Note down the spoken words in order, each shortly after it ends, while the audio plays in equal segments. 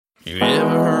You ever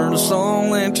heard a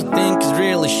song that you think is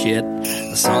really shit?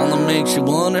 A song that makes you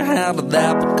wonder how did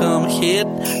that become a hit?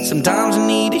 Sometimes you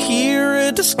need to hear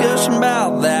a discussion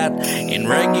about that in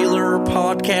regular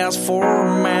podcast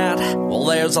format. Well,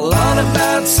 there's a lot of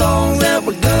bad songs that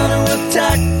we're gonna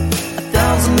attack.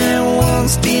 1,001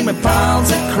 steaming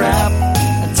piles of crap.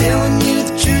 I'm telling you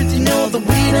the truth, you know that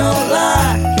we don't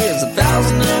lie. Here's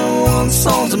 1,001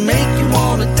 songs that make you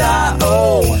wanna die.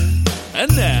 Oh.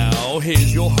 And now,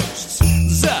 here's your hosts,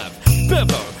 Zav,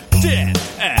 Bevo, Dan,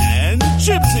 and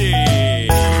Gypsy.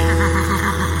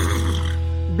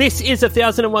 This is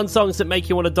 1,001 Songs That Make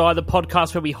You Want to Die, the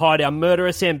podcast where we hide our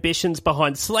murderous ambitions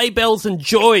behind sleigh bells and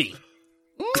joy.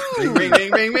 Ring, ring,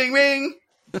 ring, ring, ring, ring.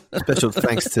 Special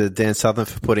thanks to Dan Southern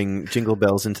for putting Jingle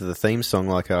Bells into the theme song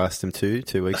like I asked him to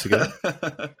 2 weeks ago.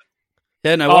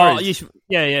 Yeah, no worries.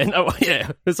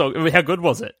 How good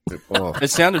was it? Oh, It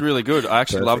sounded really good. I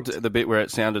actually loved the bit where it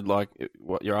sounded like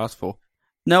what you asked for.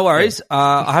 No worries.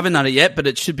 I haven't done it yet, but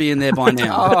it should be in there by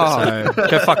now. So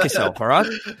go fuck yourself, all right?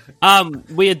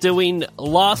 We are doing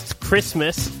Last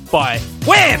Christmas by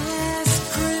Wham!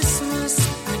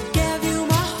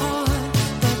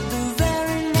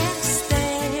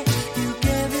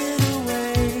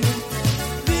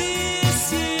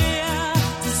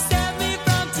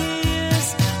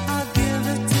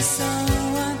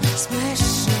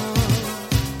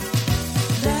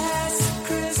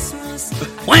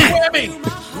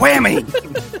 Whammy!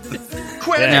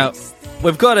 Now,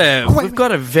 we've got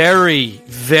a very,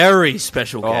 very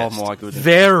special guest. Oh, my goodness.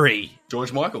 Very.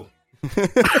 George Michael.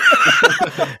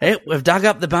 Hey, we've dug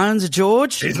up the bones of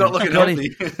George. He's not looking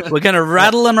healthy. We're going to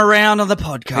rattle him around on the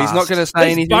podcast. He's not going to say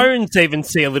His anything. bones even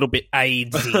see a little bit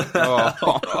AIDSy.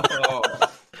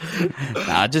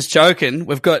 Nah, just joking.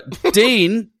 We've got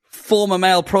Dean, former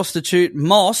male prostitute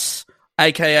Moss,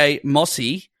 a.k.a.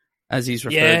 Mossy, as he's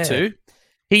referred to.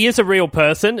 He is a real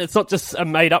person. It's not just a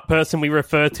made-up person we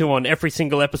refer to on every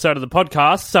single episode of the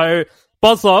podcast. So,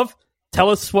 Boslov, tell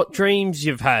us what dreams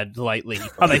you've had lately.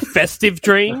 Are they festive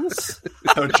dreams?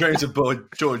 No, dreams of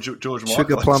George Michael.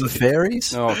 Sugar Plum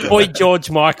Fairies? Oh, God. Boy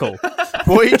George Michael.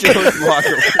 Boy George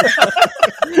Michael.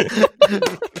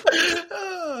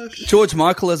 George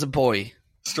Michael as a boy.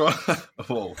 Strong.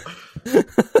 Well,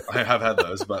 I have had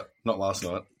those, but not last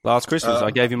night. Last Christmas,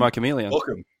 I gave you my chameleon.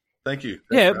 Welcome. Thank you.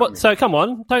 Yeah, so come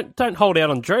on. Don't hold out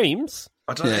on dreams.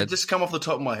 I don't know. It just come off the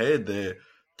top of my head there.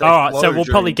 All right, so we'll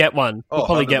probably get one. We'll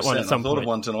probably get one at some point. I thought of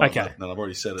one tonight. Okay. No, I've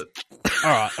already said it.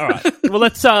 All right. Well,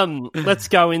 let's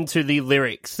go into the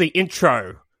lyrics, the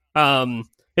intro.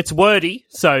 It's wordy,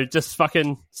 so just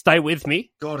fucking stay with me.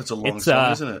 God, it's a long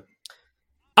song, isn't it?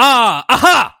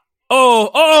 Aha!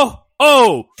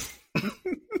 Oh!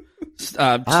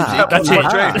 That's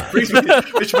Dream.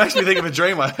 Which makes me think of a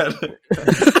dream I had.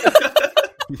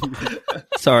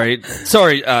 Sorry,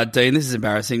 Dean. This is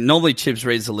embarrassing. Normally, Chips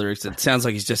reads the lyrics. It sounds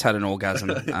like he's just had an orgasm.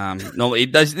 Normally,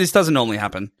 this doesn't normally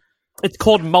happen. It's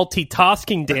called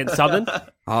multitasking, Dan Southern.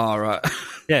 Oh, right.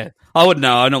 Yeah, I would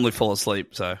know. I normally fall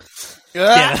asleep, so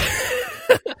yeah.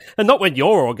 And not when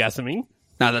you're orgasming.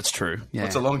 no, that's true. Yeah,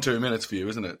 It's a long 2 minutes for you,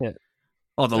 isn't it? Yeah.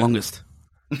 Oh, the longest.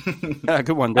 Good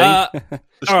one, Dean. All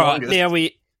right, now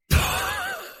we.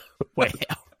 Wow.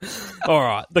 All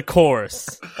right, the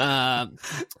chorus.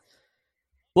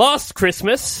 Last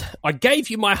Christmas, I gave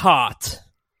you my heart,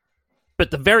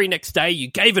 but the very next day you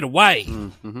gave it away.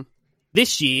 Mm-hmm.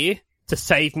 This year, to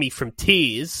save me from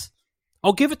tears,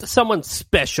 I'll give it to someone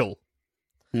special.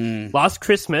 Last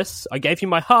Christmas, I gave you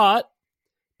my heart,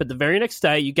 but the very next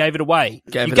day you gave it away.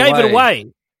 You gave it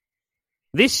away.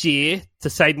 This year, to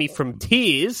save me from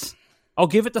tears, I'll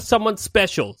give it to someone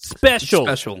special. Special.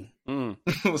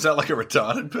 Was that like a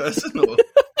retarded person? Or?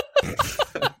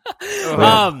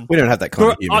 We don't have that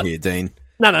kind of humour here, Dean.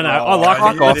 No. I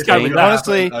like it. Let's go with that.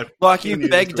 Honestly, like you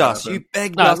begged us. You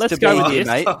begged us let's to go be with here,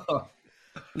 this.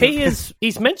 mate.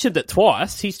 He's mentioned it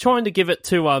twice. He's trying to give it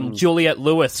to Juliette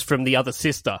Lewis from The Other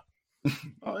Sister.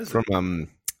 From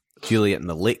Juliet and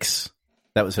the Licks.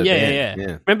 That was her Yeah. band.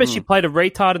 Yeah. Remember she played a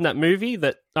retard in that movie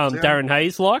that Darren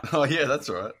Hayes liked? Oh, yeah, that's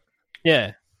right.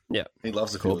 Yeah. He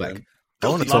loves the callback. I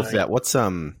want to talk about what's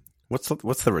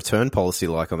the return policy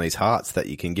like on these hearts that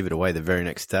you can give it away the very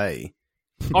next day.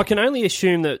 I can only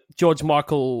assume that George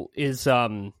Michael is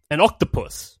an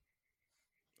octopus.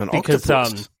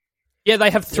 Octopus? They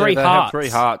have three They hearts. have 3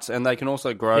 hearts, and they can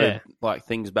also grow like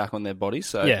things back on their body.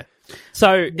 So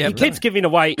So he keeps giving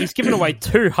away. He's given away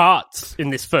 2 hearts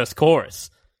in this first chorus.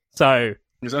 So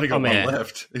He's only got one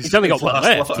left. He's only got one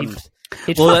last left. line.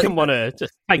 He'd fucking want to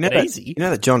just take it easy. You know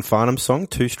that John Farnham song,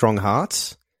 Two Strong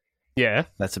Hearts? Yeah.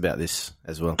 That's about this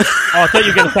as well. Oh, I thought you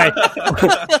were going to say.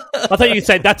 I thought you could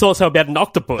say that's also about an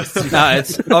octopus. No,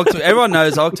 it's everyone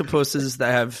knows octopuses.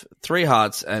 They have 3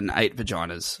 hearts and 8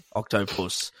 vaginas.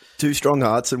 Octopus. 2 strong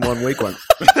hearts and 1 weak one.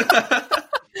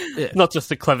 Not just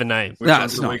a clever name. Which No,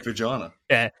 one's it's the not. weak vagina?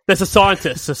 Yeah, there's a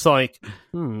scientist. It's like,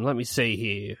 let me see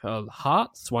here.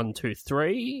 Hearts, 1, 2,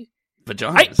 3.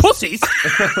 Vaginas. 8 pussies.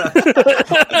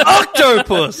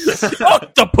 Octopus.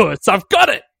 Octopus. I've got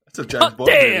it. That's a James Bond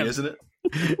damn. movie, isn't it?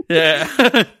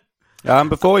 Yeah.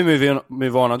 Before we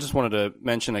move on, I just wanted to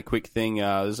mention a quick thing.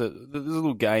 There's a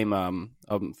little game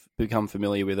I've become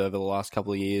familiar with over the last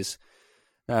couple of years.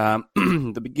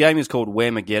 The game is called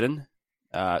Wham.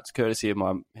 It's courtesy of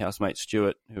my housemate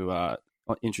Stuart, who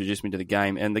introduced me to the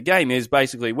game. And the game is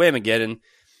basically Wham. It's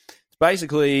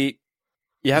basically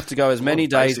you have to go as many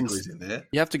days. In there.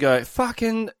 You have to go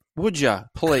fucking. Would ya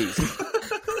please?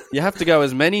 You have to go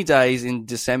as many days in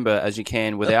December as you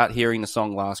can without hearing the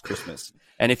song Last Christmas.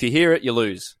 And if you hear it, you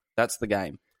lose. That's the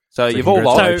game. So you've all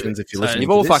lost. Congratulations if you're listening You've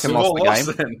to all this. fucking lost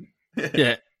the game.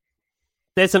 Yeah.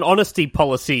 There's an honesty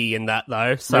policy in that,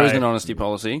 though. So There is an honesty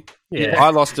policy. Yeah. I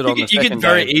lost it on the You second can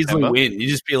very day of easily December. win. You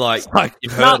just be like,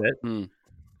 you've no. heard it.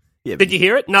 Yeah, Did you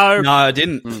hear it? No. No, I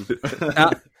didn't.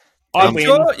 I I'm win.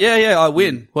 sure. Yeah, I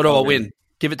win. What do I win?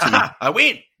 Give it to me. I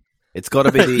win. it's got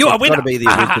to be the, You are it's gotta winner. be the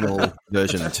original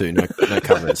version too. No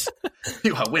covers.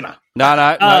 You are winner.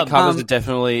 No, Um, covers are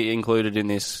definitely included in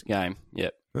this game.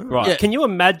 Yep. Right. Yeah. Can you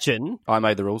imagine I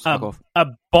made the rules. Fuck off. a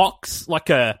box, like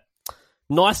a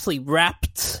nicely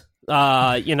wrapped,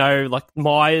 like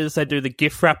Myers, they do the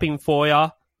gift wrapping for you,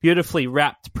 beautifully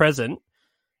wrapped present,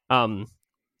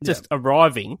 just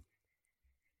arriving,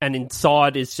 and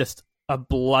inside is just a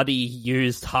bloody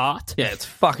used heart. Yeah,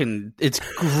 it's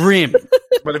grim.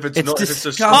 But if it's It's not, if it's a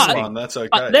disgusting. small one, that's okay.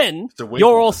 But then It's a weak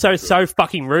you're one. also so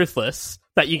fucking ruthless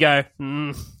that you go,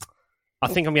 I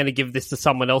think I'm going to give this to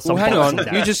someone else. Well, on hang on.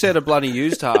 Boxing Day. You just said a bloody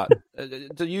used heart.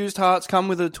 Do used hearts come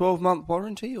with a 12-month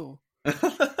warranty, or?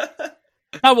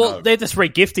 Oh well, they're just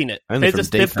regifting it. Only They're from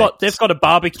just they've got a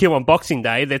barbecue on Boxing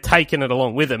Day. They're taking it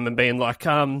along with them and being like,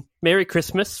 "Merry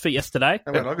Christmas for yesterday.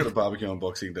 Hey, man, I got a barbecue on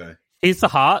Boxing Day. Here's the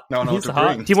heart. No one knows Here's the what to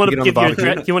heart. bring. Do you want to Get on give the your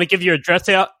barbecue. address? Do you want to give your address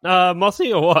out,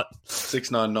 Mossy, or what?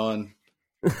 699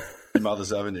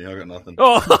 Mother's Avenue. I got nothing.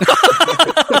 Oh,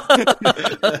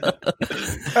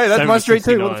 Hey, that's my street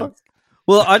too. What the 769. fuck?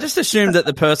 Well, I just assumed that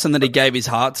the person that he gave his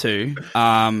heart to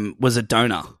was a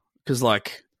donor. Because,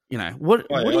 what Oh, what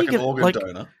yeah, are you like an going organ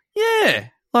donor. Yeah.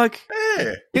 Like,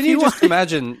 Yeah. Can you just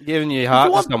imagine giving your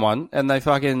heart to someone and they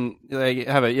have the Give it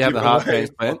heart away.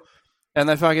 transplant and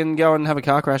they fucking go and have a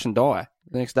car crash and die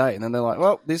the next day, and then they're like,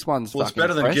 well, this one's Well, it's fucking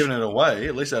better than fresh. giving it away.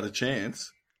 At least I had a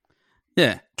chance.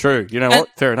 yeah. True. You know what?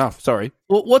 Fair enough. Sorry.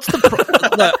 Well, what's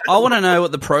the I want to know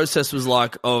what the process was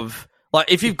like of,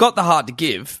 if you've got the heart to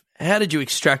give, how did you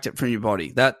extract it from your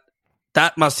body?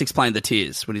 That must explain the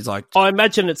tears when he's like, I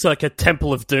imagine it's like a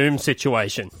Temple of Doom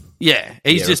situation. yeah,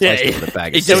 he's just, replaced it with a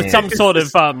bag of There was sand. some sort of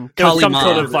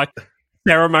Kalima. like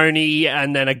ceremony,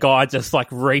 and then a guy just like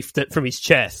reefed it from his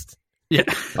chest. yeah.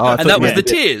 Oh, I And thought that you was meant- the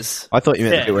tears. I thought you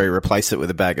meant Yeah. the bit where he replaced it with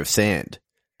a bag of sand.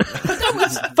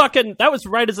 That was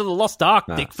Raiders of the Lost Ark,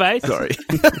 dick face. Sorry.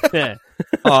 Yeah.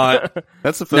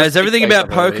 That's the first. Knows everything big about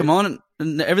case I've ever Pokemon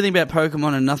and everything about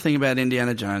Pokemon and nothing about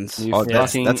Indiana Jones. You Oh,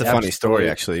 that's fucking a funny story,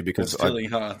 absolute- actually, because I Stealing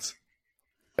hearts.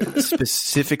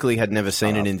 specifically had never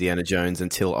seen an Indiana Jones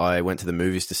until I went to the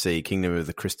movies to see Kingdom of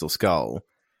the Crystal Skull.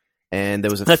 And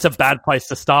there was That's a bad place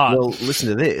to start. well, listen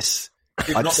to this.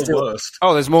 It's I'd not still- the worst.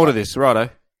 Oh, there's more to this, righto.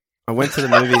 I went to the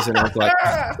movies and I was like,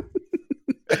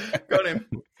 Got him.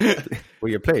 will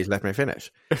you please let me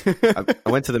finish? I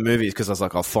went to the movies because I was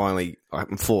like,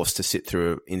 I'm forced to sit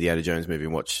through an Indiana Jones movie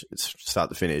and watch it start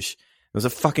to finish. There was a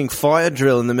fucking fire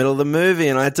drill in the middle of the movie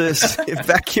and I had to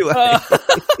evacuate.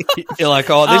 You're like,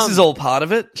 oh, this is all part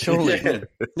of it? Surely. Yeah.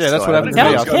 Yeah, that's what happened to How-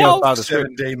 me. I thought I how- was part of the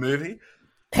script. 7D movie.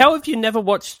 How have you never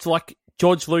watched like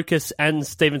George Lucas and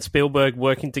Steven Spielberg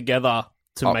working together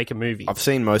to make a movie? I've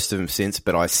seen most of them since,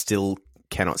 but I still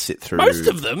cannot sit through. Most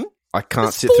of them. I can't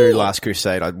There's sit through four. Last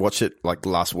Crusade. I watched it like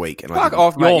last week. And I Fuck didn't-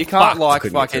 off, mate. You're You can't fucked. like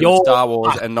Couldn't fucking You're Star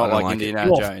Wars fucked. and not I don't like like it. Indiana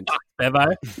You're Jones. fucked, Bevo.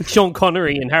 Sean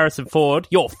Connery and Harrison Ford.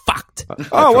 You're fucked.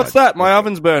 Oh, what's that? My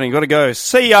oven's burning. Gotta go.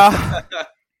 See ya.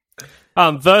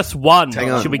 Verse 1.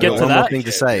 Hang on. Should we get I've to got one more that? thing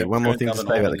to say. Yeah, One more thing to oven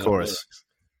say about oven the oven chorus.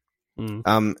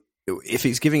 Mm. If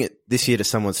he's giving it this year to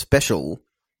someone special,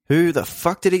 who the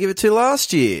fuck did he give it to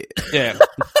last year? Yeah.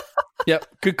 Yep.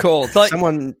 Good call. It's like,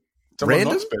 Someone Someone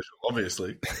random? not special,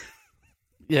 obviously.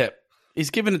 yeah. He's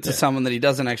given it to someone that he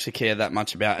doesn't actually care that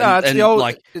much about. No, it's and the old.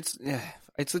 like, It's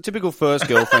the typical first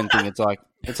girlfriend thing. It's like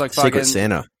Secret fucking.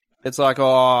 Santa. It's like,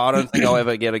 I don't think I'll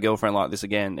ever get a girlfriend like this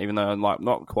again, even though I'm like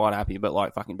not quite happy, but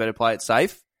like fucking better play it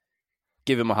safe.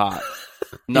 Give him a heart.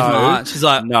 No. Give him a heart. She's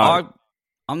like, no.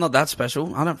 I'm not that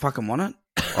special. I don't fucking want it.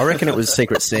 I reckon it was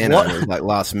Secret Santa. It was like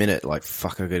last minute, like,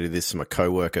 fuck, I got to do this to my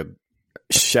co-worker,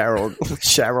 Cheryl.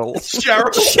 You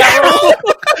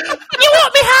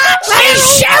want me heart?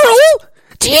 Cheryl?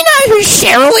 Do you know who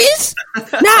Cheryl is?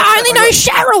 No, I only know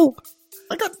Cheryl.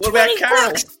 I got What about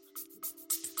Carol? bucks.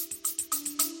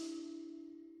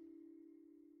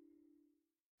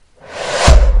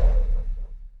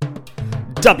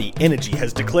 Dubby Energy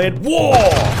has declared war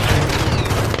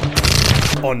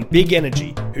on Big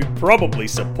Energy, who probably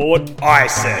support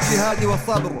ISIS.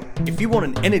 If you want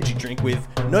an energy drink with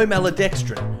no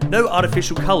maltodextrin, no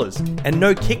artificial colours, and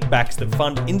no kickbacks that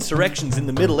fund insurrections in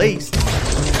the Middle East,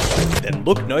 then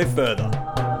look no further.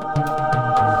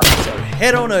 So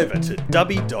head on over to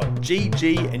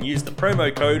dubby.gg and use the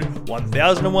promo code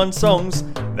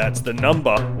 1001songs, that's the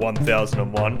number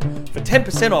 1001, for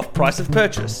 10% off price of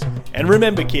purchase. And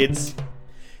remember, kids,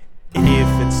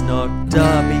 if it's not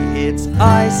Dubby, it's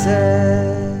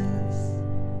ISIS.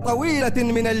 طويلة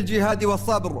من الجهاد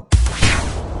والصبر.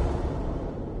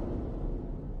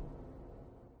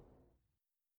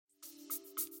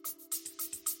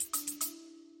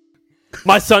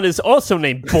 My son is also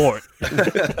named Bort.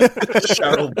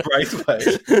 Cheryl Braithwaite.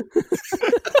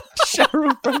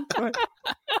 Cheryl Braithwaite.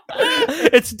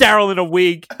 It's Daryl in a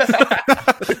wig. That's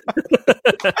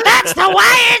the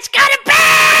way it's gonna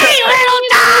be, little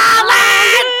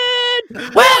darling.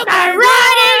 We'll go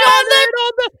riding on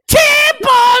the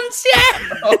tampons, yeah.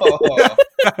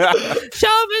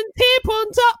 Shoving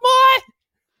tampons up my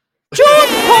jaw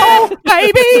hole,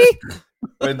 baby.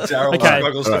 When Daryl Okay.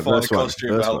 struggles to find a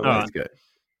costume belt. Let's go.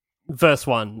 Verse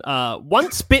 1.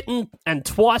 Once bitten and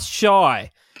twice shy.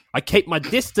 I keep my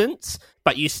distance,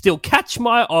 but you still catch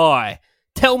my eye.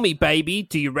 Tell me, baby,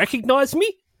 do you recognize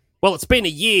me? Well, it's been a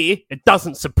year. It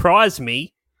doesn't surprise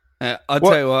me. I'll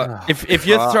tell you what. If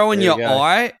you're throwing there your you go.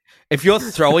 eye, if you're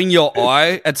throwing your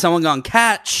eye at someone going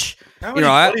catch, How you many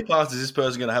know, body parts is this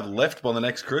person going to have left by the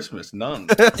next Christmas? None.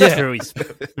 Yeah. True,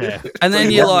 yeah. and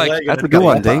then you're like, That's a good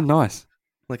one, Dean. Nice.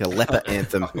 Like a leper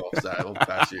anthem. Fuck off, Zach. I'll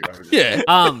bash you over this. yeah,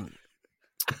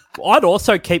 I'd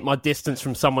also keep my distance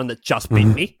from someone that just bit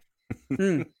me.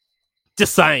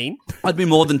 Just saying. I'd be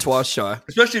more than twice shy.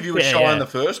 Especially if you were Yeah, shy yeah. in the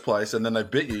first place and then they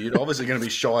bit you, you're obviously going to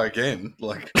be shy again.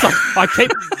 Like, I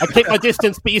keep my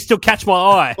distance, but you still catch my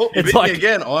eye. oh, you It's bit like me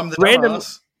again. I'm the random-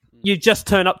 dumbass. you just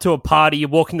turn up to a party, you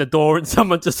walk in the door, and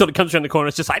someone just sort of comes around the corner.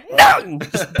 It's just like, no,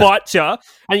 just bites you,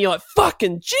 and you're like,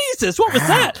 fucking Jesus, what was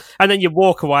that? And then you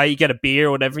walk away, you get a beer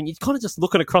or whatever, and you're kind of just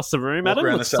looking across the room at Walk him.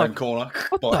 around the It's same like, corner.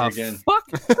 what Bite the you again.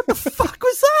 fuck? What the fuck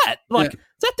was that? Like, what's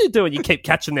that dude doing? You keep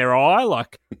catching their eye,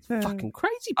 like, fucking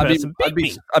crazy person bit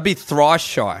me. I'd be thrice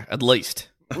shy at least.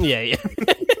 Yeah.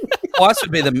 Twice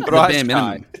would be the bare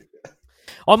minimum.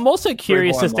 I'm also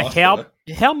curious wine as to master.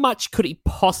 how much could he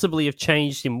possibly have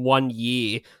changed in 1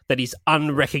 year that he's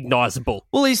unrecognizable.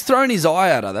 Well, he's thrown his eye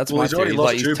at her. That's Well, my he's already theory.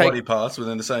 lost Like, two he's body parts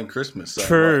within the same Christmas. So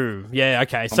True. Yeah.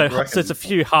 Okay. So reckon- there's a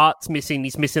few hearts missing.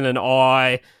 He's missing an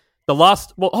eye. The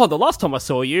last time I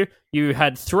saw you, you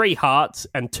had 3 hearts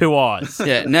and 2 eyes.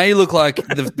 Yeah, now you look like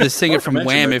the singer Not to from mention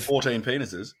Wham. there's If 14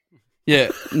 penises. yeah,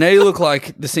 now you look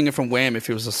like the singer from Wham. If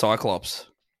he was a Cyclops.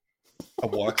 A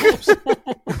Wyclops.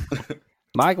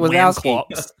 Mike Wham Wazowski.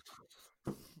 clops.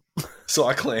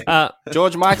 Cycling.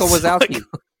 George Michael Wazowski.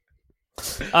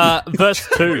 Verse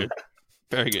 2.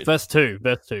 Very good. Verse 2.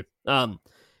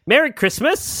 Merry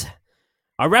Christmas.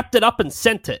 I wrapped it up and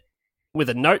sent it with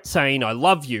a note saying, I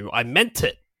love you. I meant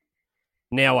it.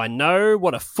 Now I know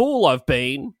what a fool I've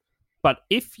been, but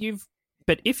if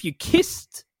you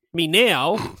kissed me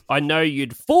now, I know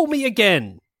you'd fool me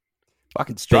again.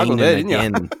 Fucking struggle Been there, and didn't you?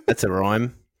 again. That's a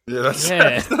rhyme. Yeah, that's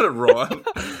Yeah. not a rhyme.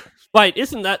 Wait,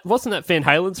 wasn't that Van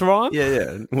Halen's rhyme?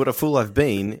 Yeah. What a fool I've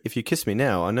been. If you kiss me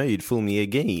now, I know you'd fool me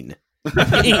again.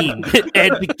 Bean.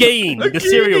 Ed Gein, the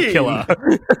serial killer.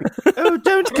 Oh,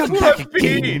 don't come Fool I've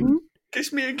been.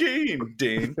 Kiss me again,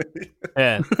 Dean.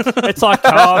 Yeah. It's like,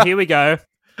 oh, here we go.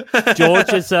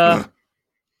 George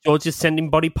is sending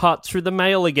body parts through the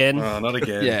mail again. Oh, not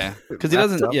again. Yeah, because he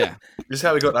doesn't. Yeah, This is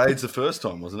how we got AIDS the first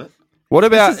time, wasn't it? What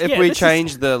about This is- if we this is-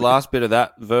 change the last bit of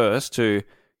that verse to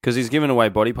because he's giving away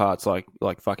body parts like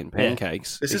fucking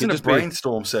pancakes. This It isn't could a just be,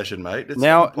 brainstorm session, mate. It's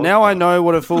now. a Now I podcast. know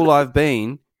what a fool I've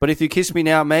been. But if you kiss me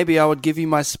now, maybe I would give you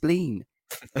my spleen.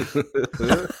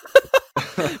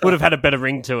 Would have had a better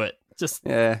ring to it. Just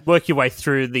Yeah. work your way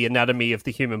through the anatomy of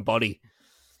the human body.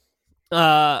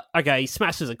 Okay, he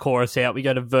smashes a chorus out. We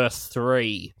go to verse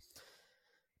 3.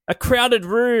 A crowded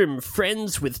room,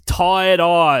 friends with tired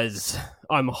eyes.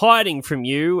 I'm hiding from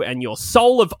you and your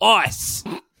soul of ice.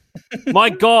 My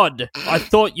God, I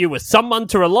thought you were someone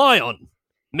to rely on.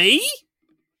 Me?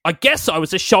 I guess I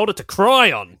was a shoulder to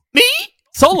cry on. Me?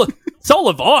 Soul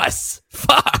of ice?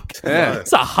 Fuck. Yeah.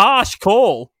 It's a harsh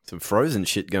call. Some Frozen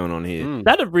shit going on here.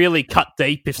 That'd really cut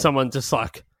deep if someone just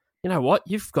like, you know what?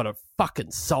 You've got a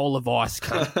fucking soul of ice,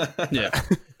 cunt. Yeah.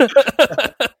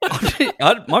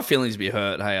 My feelings would be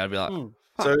hurt. Hey, I'd be like,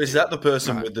 So is that the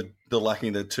person with the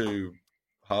lacking the two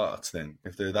hearts? Then,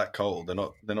 if they're that cold, they're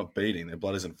not beating. Their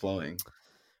blood isn't flowing.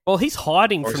 Well, he's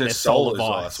hiding Or from is their their soul soul of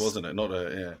is ice. ice, wasn't it? Not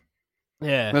a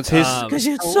Yeah. That's his. Because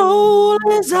Your soul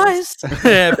is ice.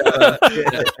 yeah,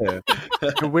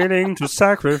 You're willing to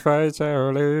sacrifice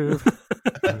our life.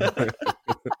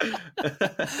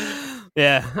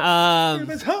 yeah. I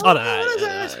don't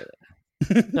know.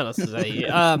 What else to say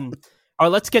here? All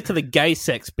right, let's get to the gay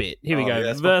sex bit. Here we Oh, go. yeah,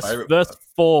 that's my verse favourite part.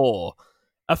 4.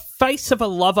 A face of a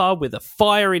lover with a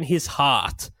fire in his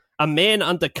heart. A man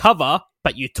undercover,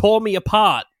 but you tore me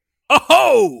apart.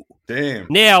 Oh! Damn.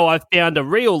 Now I've found a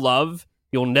real love.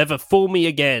 You'll never fool me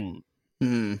again.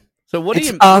 So what do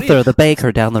It's you? Arthur the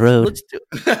baker down the road.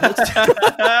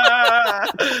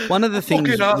 One of the things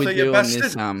Fucking Arthur, we you do on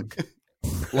this, bastard.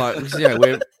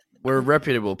 we're a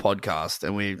reputable podcast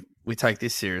and we take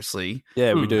this seriously.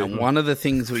 Yeah, we do. And one of the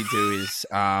things we do is,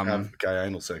 Have gay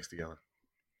anal sex together.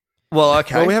 well,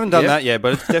 okay, Well, we haven't done yeah. that yet,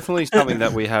 but it's definitely something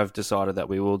that we have decided that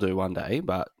we will do one day.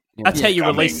 But That's how you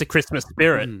release the Christmas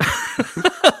spirit.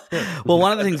 Well,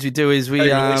 one of the things we do is we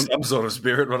Hey, release some sort of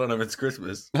spirit. I don't know if it's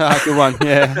Christmas. good one,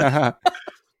 yeah.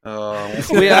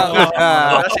 we are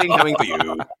Nothing coming for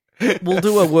you. we'll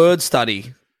do a word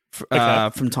study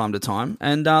from time to time.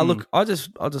 And look, I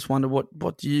just wonder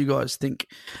what do you guys think?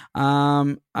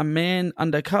 A man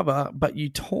undercover, but you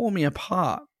tore me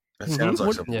apart. That sounds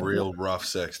like some Yeah. real rough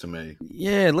sex to me.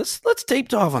 Yeah, let's deep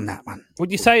dive on that one.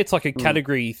 Would you say it's like a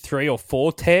category 3 or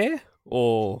 4 tear?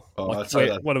 Or Oh, like, I'd say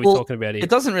that- what are we Well, talking about here? It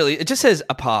doesn't really. It just says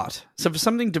apart. So for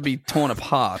something to be torn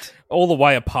apart, All the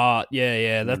way apart.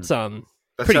 Yeah. That's That's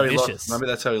pretty how he vicious. Maybe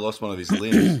that's how he lost one of his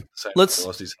limbs. Same Let's- way he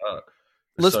lost his heart.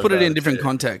 It's let's so put it bad in to different tear.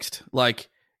 context. Like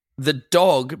the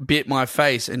dog bit my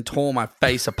face and tore my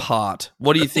face apart.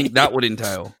 What do you think that would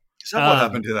entail? Is that what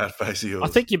happened to that face of yours? I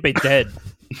think you'd be dead.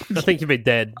 I think you'd be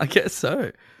dead. I guess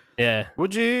so. Yeah.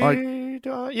 Would you?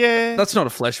 Like- Yeah. That's not a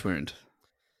flesh wound.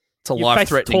 It's a Your face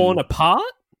life-threatening. torn apart?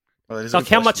 Well, it isn't Like,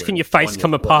 a how flesh much can wound. your face On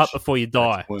come your apart flesh. before you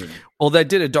die? Wound. Well, they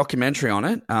did a documentary on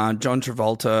it. John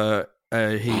Travolta,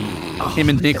 him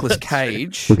and Nicolas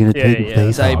Cage, We're going to Yeah, take your yeah.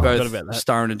 face they off. forgot both about that.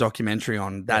 star in a documentary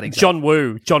on that exact. John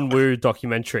Woo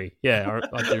documentary. Yeah,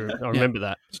 I remember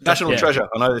that. National Yeah. Treasure.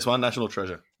 I know this one. National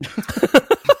Treasure.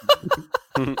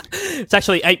 It's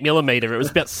actually 8mm. It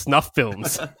was about snuff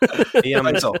films. He,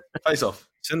 Face off. Face off.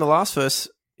 so in the last verse,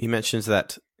 he mentions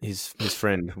that his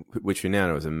friend, which we now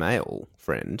know is a male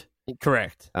friend,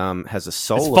 Correct. has a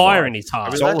soul There's of fire ice. in his heart.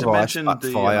 Are we Soul allowed of to ice, mention but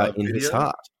the, fire in his video?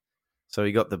 heart. So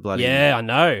he got the bloody Yeah, I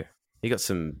know. He got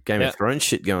some Game Yeah. of Thrones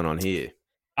shit going on here.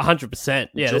 100%.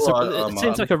 Yeah, Sure, it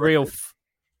seems like a real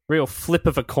flip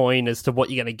of a coin as to what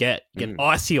you're going to get. You get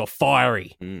icy or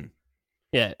fiery. Mm.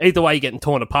 Yeah, either way, you're getting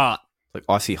torn apart. Like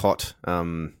icy hot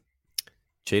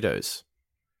Cheetos.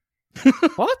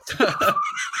 What?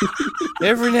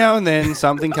 Every now and then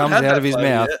something comes Had out that of his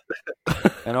flavour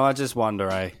mouth, and I just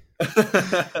wonder,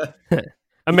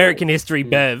 American History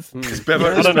Bev. It's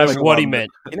Bevo- I don't know Bevo what he one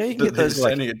meant. You know, you can that get they're those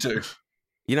like, sending it to.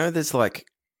 you know, there's like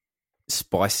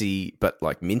spicy but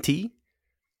like minty.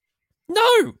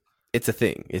 No. It's a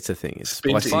thing. It's a thing. It's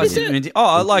Spinty. spicy. Is Oh,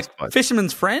 I like Spicy.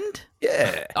 Fisherman's Friend.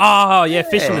 Yeah. Oh, yeah,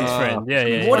 Fisherman's Friend.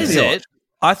 Yeah. What yeah. is it?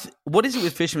 What is it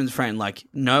with Fisherman's Friend? Like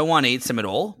no one eats them at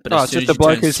all, but oh, as it's soon just as a you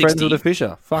bloke turn who's friends 60, with a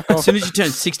fisher. Fuck as off. soon as you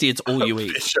turn 60, it's all you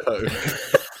eat. Show.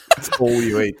 That's all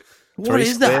you eat. What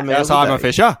is that? meals Yes, a I'm a day.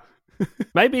 fisher.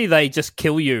 Maybe they just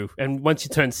kill you, and once you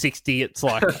turn 60, it's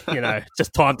like,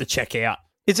 just time to check out.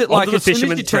 Is it Onto like the as soon as you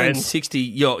Fisherman's turn Friend. 60,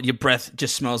 your breath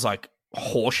just smells like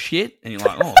horse shit, and you're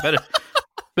like, oh, better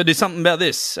do something about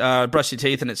this. Brush your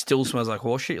teeth, and it still smells like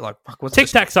horse shit. You're like, fuck, what's Tic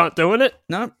this? Tacs aren't doing it.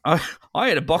 No, I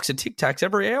eat a box of Tic Tacs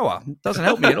every hour. It doesn't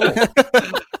help me at all.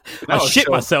 I shit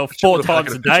myself 4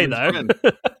 times a day, though.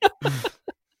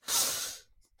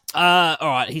 All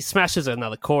right, he smashes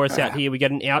another chorus out here. We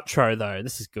get an outro, though.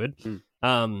 This is good.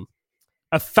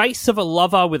 A face of a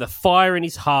lover with a fire in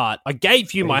his heart. I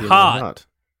gave you my heart.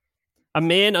 A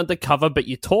man undercover, but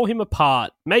you tore him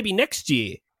apart. Maybe next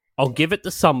year, I'll give it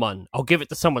to someone. I'll give it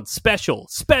to someone special.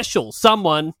 Special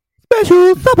someone.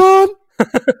 Special someone.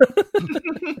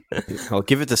 I'll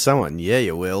give it to someone. Yeah,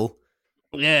 you will.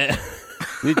 Yeah.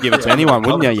 You'd give it to anyone,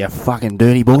 wouldn't you? You fucking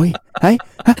dirty boy. Hey.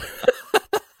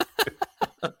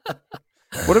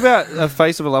 What about a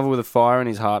face of a lover with a fire in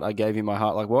his heart? I gave you my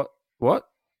heart. Like what? What?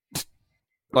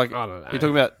 Like I don't know. You're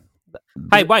talking about?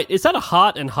 Hey, wait, is that a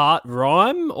heart and heart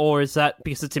rhyme, or is that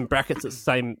because it's in brackets? It's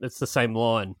the same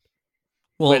line.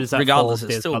 Well, Where does that regardless, fall,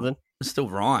 it Des still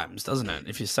rhymes, doesn't it?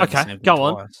 If you say the Okay, same thing go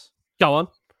on. twice. Go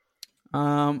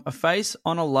on. A face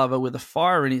on a lover with a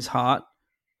fire in his heart.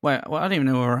 Wait, well, I don't even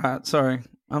know where we're at. Sorry.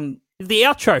 The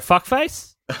outro,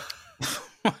 fuckface.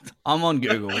 I'm on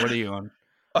Google. What are you on?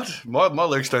 My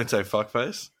lyrics don't say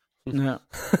fuckface. No.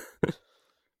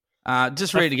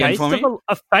 Just read again for me.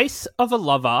 A face of a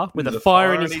lover with a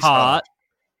fire in his heart.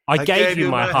 I gave you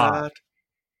my heart.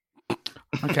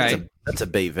 Okay. That's a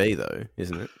BV though,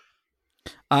 isn't it?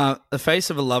 The face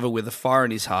of a lover with a fire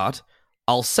in his heart.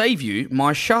 I'll save you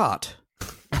my shart.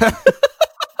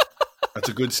 That's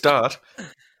a good start.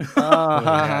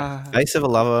 Face of a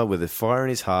lover with a fire in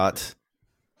his heart.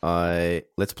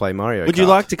 Let's play Mario. Would you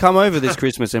like to come over this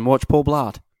Christmas and watch Paul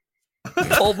Blart?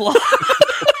 Paul Blart.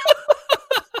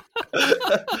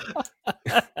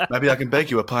 Maybe I can bake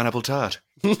you a pineapple tart.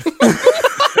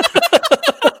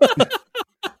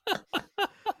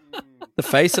 The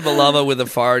face of a lover with a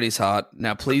fire in his heart.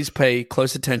 Now, please pay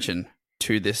close attention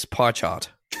to this pie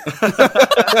chart.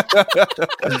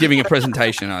 I'm giving a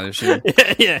presentation, I assume.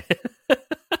 Yeah.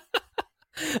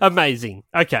 Amazing.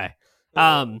 Okay.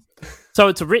 So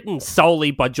it's written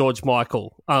solely by George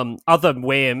Michael. Other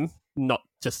Wham, not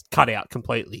just cut out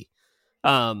completely.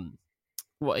 Well,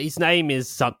 his name is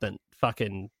something.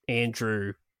 Fucking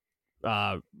Andrew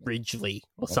Ridgely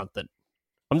or something.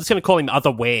 I'm just going to call him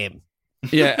Other Wham.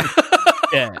 Yeah.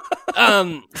 Yeah.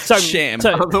 Sham.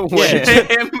 Other Wham.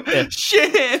 Yeah.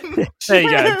 Sham. There you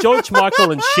go. George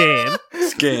Michael and Sham.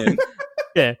 Scam.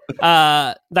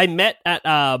 Yeah. They met at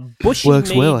Bushy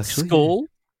Mead School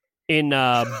in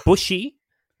Bushy,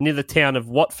 near the town of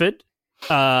Watford.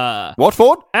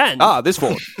 Watford? And this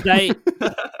Ford.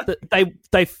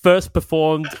 They first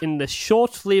performed in the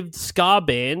short-lived ska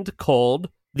band called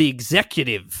The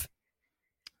Executive.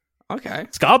 Okay.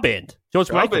 Ska band. George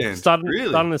Ska Michael band, started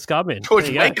really? the ska band. George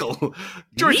There you go. Michael.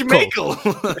 George Michael.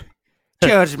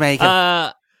 George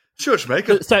Michael. George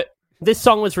Michael. So this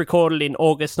song was recorded in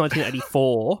August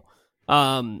 1984,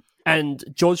 and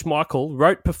George Michael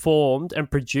wrote, performed, and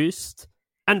produced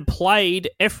and played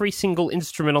every single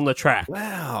instrument on the track.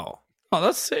 Wow. Oh,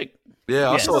 that's sick.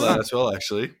 Yeah, I Yes. saw that as well,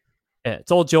 actually. Yeah,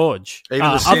 it's all George. Even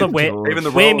the other synth, even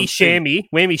the Whammy Roland Shammy,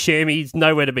 Whammy Shammy's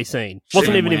nowhere to be seen.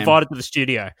 Wasn't even Wham. invited to the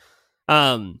studio.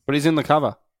 But he's in the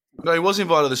cover. No, he was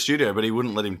invited to the studio, but he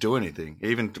wouldn't let him do anything. He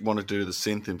even wanted to do the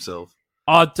synth himself.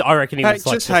 I reckon he Hey, was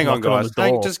like, just hang on, knocking guys. the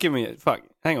door. Just give me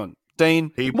hang on.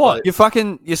 Dean, What?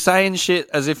 You're saying shit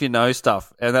as if you know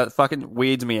stuff, and that fucking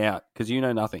weirds me out because you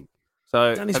know nothing.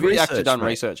 So Done his have you actually research, done mate.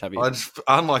 research? Have you?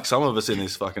 Unlike some of us in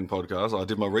this fucking podcast, I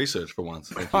did my research for once.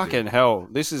 Thank you, Fucking hell,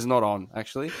 this is not on.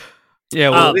 Actually, Yeah,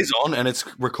 well, it is on and it's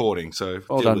recording, so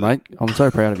well deal done, with mate. I'm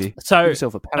so proud of you. So Give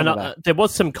yourself a pat on the back. there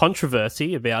was some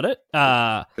controversy about it.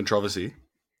 it. Controversy.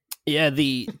 Yeah,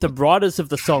 the writers of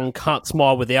the song "Can't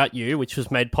Smile Without You," which was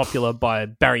made popular by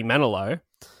Barry Manilow,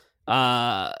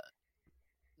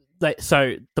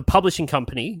 so the publishing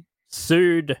company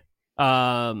sued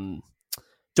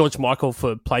George Michael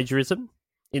for plagiarism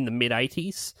in the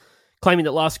mid-'80s, claiming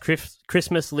that Last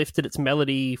Christmas lifted its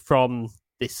melody from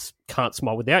this "Can't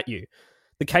Smile Without You."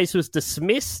 The case was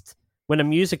dismissed when a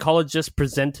musicologist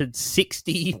presented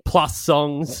 60-plus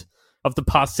songs of the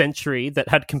past century that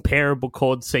had comparable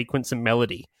chord sequence and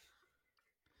melody.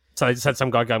 So they just had some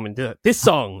guy going and do it. This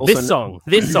song, Also this song,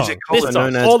 this song, also this song,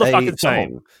 known as all the a fucking song.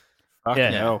 same. Fucking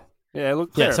Yeah. hell. Yeah, look.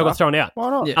 Yeah, fair so it got enough. thrown out. Why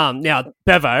not? Yeah. Now,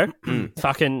 Bevo,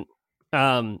 fucking,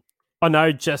 I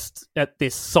know just at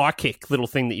this psychic little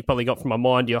thing that you probably got from my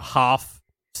mind, you're half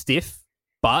stiff,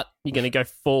 but you're going to go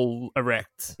full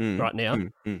erect right now.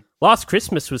 Last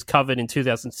Christmas was covered in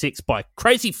 2006 by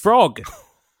Crazy Frog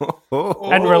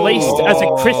and released as a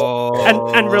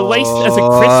and released as a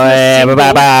Christmas single.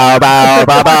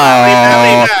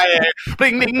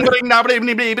 Bling, bling, bling, da, bling,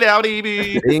 bling, bling, da, bling,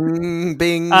 bling. Bing,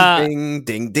 bing, bing,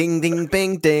 ding, ding, ding,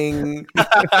 bing, ding.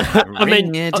 I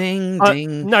mean, Ring-a-ding,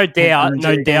 ding. no doubt.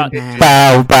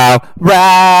 Bow, bow,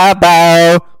 ra,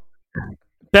 bow.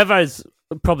 Bevo's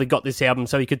probably got this album,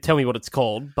 so he could tell me what it's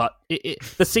called. But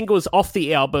the single is off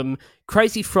the album.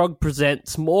 Crazy Frog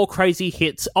presents More Crazy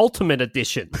Hits Ultimate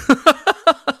Edition.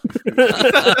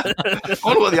 I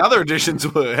wonder what the other editions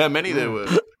were, how many there were.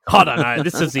 I don't know.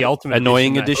 This is the Ultimate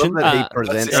Annoying edition. edition. mate. He That's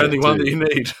presents the only it one too. that you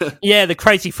need. Yeah, the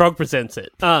Crazy Frog presents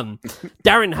it.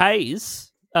 Darren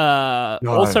Hayes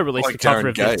also released like a cover Darren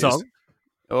of this Gaze. song.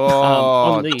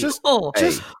 Oh, the- just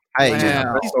Hey,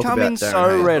 Wow. he's talk coming about Darren so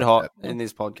Hayes. red hot in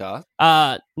this podcast.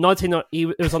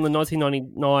 1990, it was on the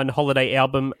 1999 holiday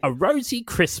album A Rosy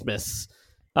Christmas,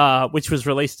 which was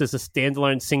released as a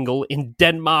standalone single in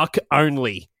Denmark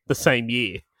only the same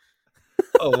year.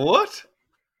 Oh, what?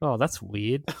 Oh, that's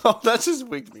weird. Oh, that just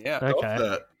wigged me out. Okay.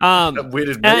 That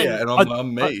weirded me and out, and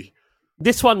I'm me.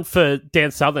 This one for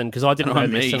Dan Southern, because I didn't know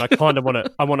this, me. and I kind of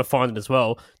want to find it as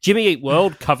well. Jimmy Eat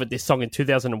World covered this song in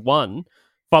 2001,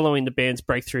 following the band's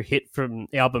breakthrough hit from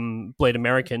the album Bleed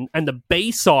American, and the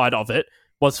B-side of it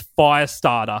was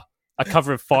Firestarter, a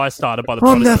cover of Firestarter by the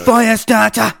Prodigy.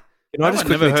 Firestarter. Can I just I've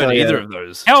never quickly heard tell you- either of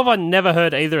those. How have I never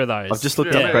heard either of those? I've just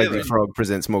looked Yeah, up Crazy really. Frog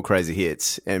presents more crazy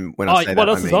hits, and when Oh, I say what that,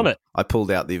 else I is mean, on it? I pulled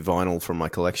out the vinyl from my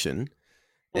collection,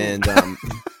 and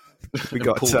we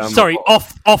got Sorry,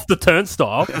 off the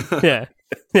turnstile. Yeah.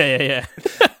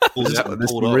 Pulled There's out and some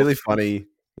pulled off. really funny.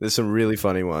 There's some really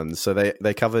funny ones. So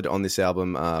they covered on this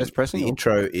album. Just pressing the or-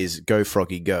 intro is "Go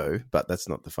Froggy Go," but that's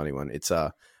not the funny one. It's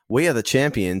 "We Are the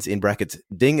Champions" in brackets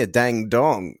 "Ding a Dang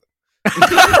Dong." How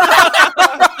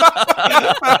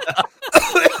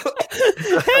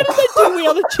did they do We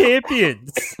Are the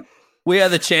Champions? We are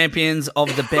the champions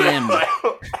of the BAM.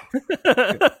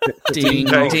 Ding,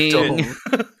 Dang ding.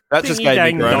 That just Dingy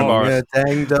gave me dang coronavirus.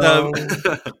 Dang dong.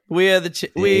 We are the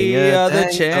Ding a are the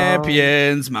dang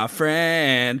champions, my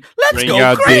friend. Let's Ring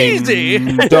go a crazy.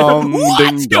 ding dong,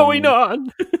 What's ding going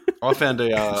dong. on? I found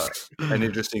an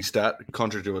interesting stat,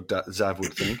 contrary to what Zav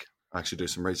would think. I actually do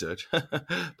some research,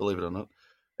 believe it or not.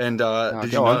 And did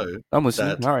you go on. know? I'm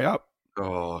listening. that- Hurry up.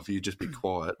 Oh, if you just be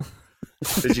quiet.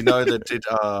 Did you know that Did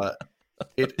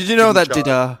you know that did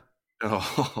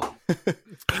Oh,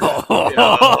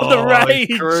 The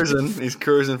rage. He's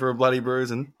cruising for a bloody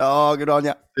bruising. Oh, good on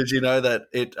ya. Did you know that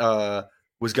it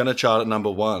was going to chart at number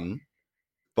 1,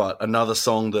 but another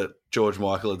song that George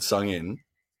Michael had sung in,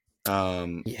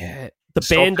 Yeah. The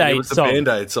stopped it. It Band-Aid was the song.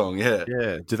 Band-Aid song, yeah.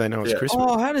 Yeah. Do they know it's Yeah. Christmas?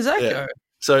 Oh, how does that Yeah. go?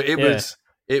 So it Yeah.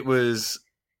 was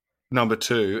number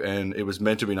 2, and it was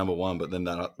meant to be number 1, but then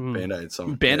that Band-Aid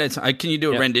song. Band-Aids. Can you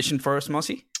do a Yeah. rendition for us,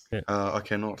 Mossy? I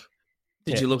cannot.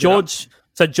 Did Yeah. you look George?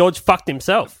 So George fucked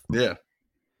himself. Yeah.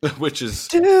 Which is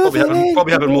probably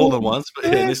happened more than once, but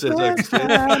yeah, in this circumstance.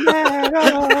 it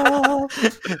up?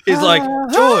 He's like,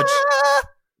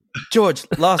 George,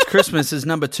 last Christmas is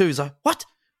number 2. He's like, what?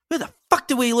 Where the fuck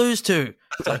did we lose to?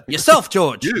 It's like, yourself,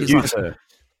 George. He's like, sir.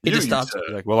 he just You, starts, sir.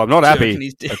 Like, well, I'm not Jerking happy.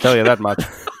 his dick. I'll tell you that much.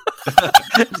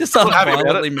 just starts happy about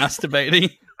violently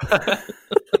masturbating.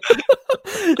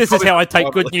 This is how I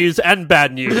take good news and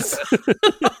bad news.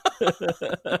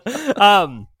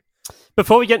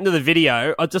 Before we get into the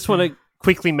video, I just want to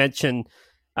quickly mention.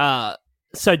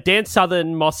 So Dan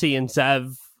Southern, Mossy, and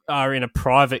Zav are in a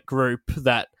private group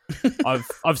that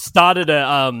I've started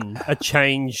a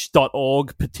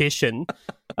change.org petition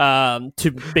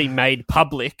to be made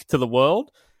public to the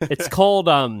world. It's called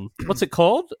what's it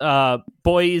called?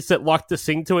 Boys that like to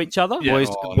sing to each other. Yeah.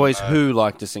 Boys who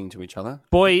like to sing to each other.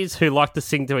 Boys who like to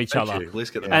sing to each Thank other. you.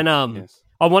 Let's get that. And Yes.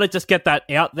 I want to just get that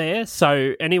out there.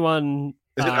 So anyone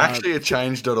Is it actually a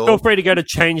change.org? feel free to go to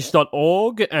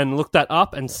change.org and look that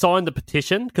up and sign the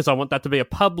petition, because I want that to be a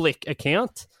public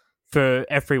account for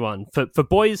everyone, for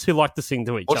boys who like to sing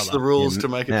to each What's other. the rules Yeah, to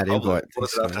make it Matt, public? invite What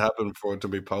does this, it have to man. happen for it to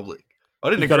be public? I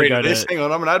didn't You gotta agree to go this. to- Hang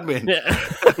on, I'm an admin. Yeah.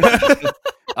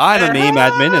 I'm a meme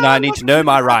admin and I need to know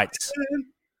my rights.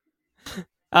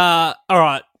 All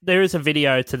right, there is a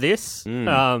video to this.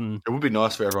 It would be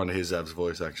nice for everyone to hear Zav's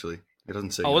voice, actually. It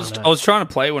doesn't seem I was trying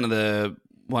to play one of them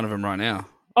right now.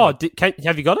 Oh, have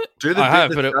you got it? Do the I bit have,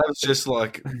 that but it- Zav's just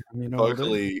like You know what I do?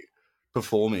 vocally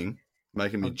performing,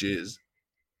 making me jizz.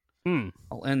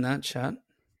 I'll end that chat.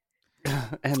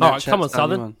 And All right, come on,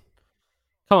 Southern.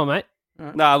 Come on, mate.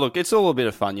 Nah, look, it's all a bit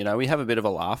of fun, you know. We have a bit of a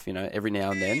laugh, you know, every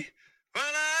now and then.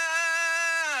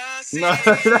 No,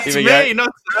 that's Here we me, go.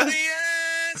 not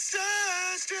Zav.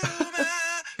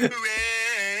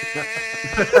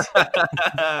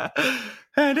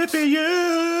 And it be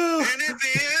you.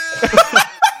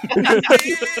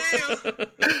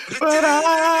 But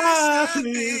I feel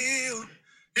you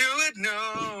would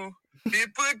know it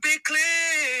would be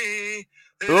clear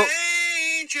that Oh.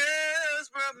 angels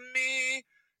brought me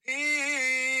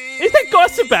in. Is that Guy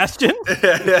Sebastian?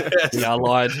 Yeah, I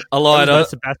lied. I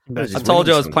Sebastian. I told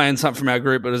you I was playing something from our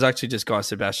group, but it was actually just Guy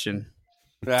Sebastian.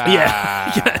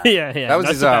 Yeah. Yeah. That was No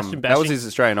his Sebastian that was bashing. his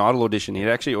Australian Idol audition. He'd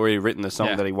actually already written the song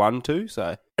Yeah. that he won to,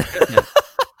 so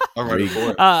I'm ready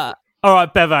for it. All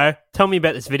right, Bevo, tell me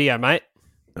about this video, mate.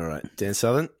 All right, Dan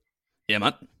Southern, Yeah,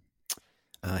 mate.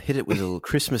 hit it with a little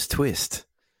Christmas twist.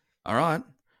 All right.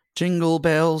 Jingle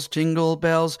bells, jingle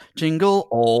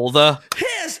all the.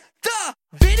 Here's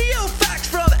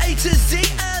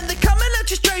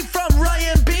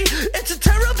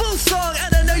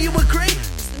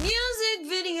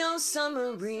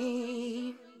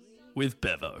With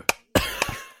Bevo.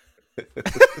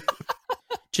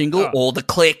 Jingle or the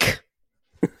click.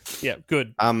 Yeah,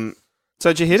 good. So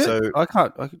did you hit So- it? I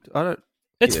can't. I don't.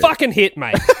 It's fucking hit,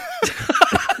 mate.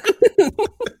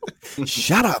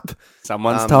 Shut up.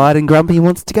 Someone's tired and grumpy and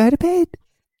wants to go to bed.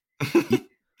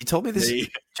 You told me this.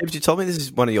 James, you told me this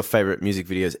is one of your favorite music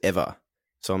videos ever.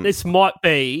 So This might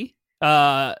be.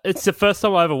 It's the first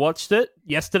time I ever watched it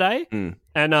yesterday, Mm.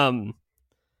 and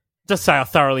just say I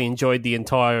thoroughly enjoyed the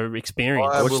entire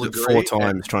experience. I watched will it agree. 4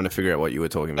 times trying to figure out what you were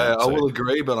talking about. I so- will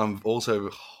agree, but I'm also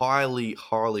highly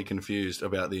confused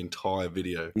about the entire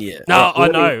video. Yeah. No, Let I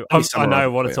me- know. let me I summarize know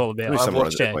it what for it's you. all Let me about. I've summarize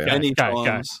watched it Yeah, for you. go. Many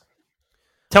times,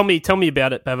 Tell me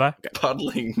about it, Bevo.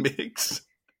 puddling mix,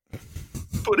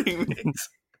 pudding mix.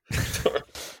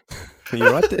 Are you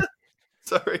right there?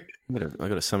 Sorry. I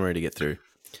got a summary to get through.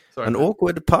 Sorry. An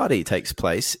awkward party takes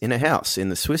place in a house in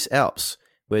the Swiss Alps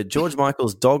where George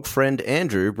Michael's dog friend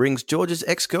Andrew brings George's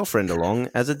ex-girlfriend along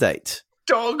as a date.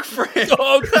 Dog friend.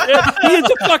 Dog. Yeah, he is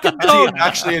a fucking Is he dog.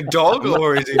 actually a dog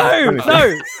or is he? No.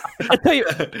 I tell you,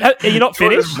 are you not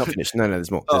finished? Not finished. No,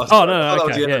 there's more. Oh, Oh sorry. no, I thought that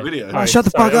was okay, the end yeah. of the video. All right, shut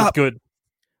the sorry, fuck that was up. Good.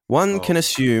 One can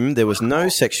assume there was no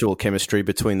sexual chemistry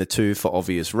between the two for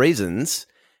obvious reasons.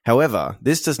 However,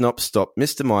 this does not stop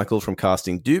Mr. Michael from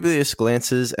casting dubious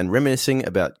glances and reminiscing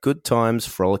about good times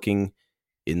frolicking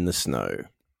in the snow.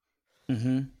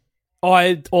 Mm-hmm.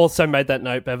 I also made that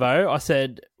note, Bevo. I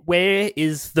said, "Where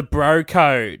is the bro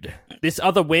code?" This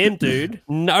other Wham dude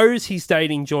knows he's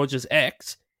dating George's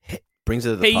ex. Brings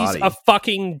her to the He's party. a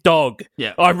fucking dog.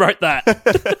 Yeah. I wrote that.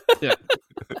 Yeah.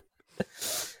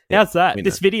 How's that? we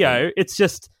This know. video, it's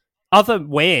just other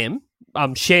Wham,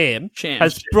 Sham, Sham.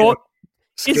 has brought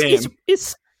Scam.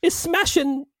 is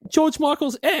smashing George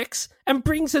Michael's ex and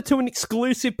brings her to an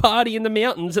exclusive party in the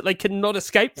mountains that they cannot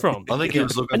escape from. I think he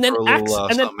was looking And then for a acts little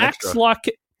and then something acts extra.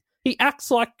 like he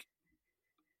acts like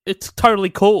it's totally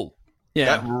cool.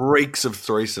 Yeah. That reeks of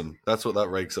threesome. That's what that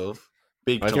reeks of.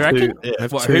 Big I have You time. reckon? two- I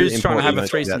have What, two who's trying to important have a notes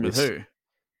threesome about with this. who?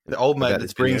 The old mate About that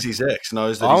this brings video. his ex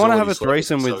knows that I he's want to have a already slept,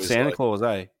 threesome so with he's Santa like- Claus,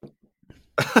 eh?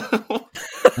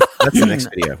 That's the next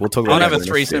video. We'll talk I about want to have that a in the next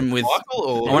threesome video. with. Michael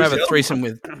or I want to have a Giselle? threesome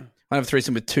with. I want to have a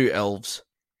threesome with 2 elves.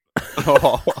 I'd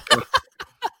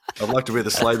like to be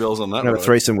the sleigh bells on that. I have a ride.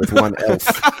 threesome with one elf.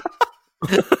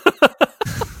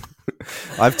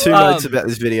 I have 2 notes about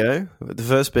this video. The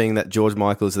first being that George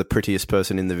Michael is the prettiest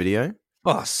person in the video.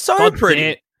 Oh, so God pretty.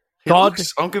 damn, He God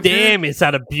looks- I'm confused. damn, is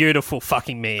that a beautiful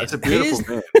fucking man? That's a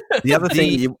beautiful man. The other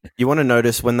thing you want to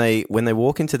notice when they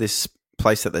walk into this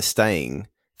place that they're staying,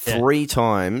 Yeah. 3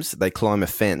 times they climb a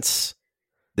fence.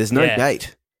 There's no Yeah.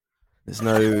 gate. There's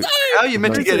no. How are you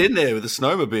meant to get in there with a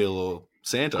snowmobile or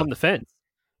Santa? On the fence.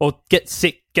 Or get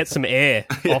some air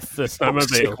off the snowmobile.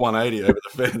 Stick 180 over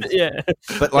the fence. Yeah.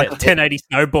 But Like like 1080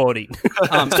 snowboarding.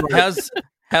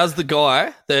 How's the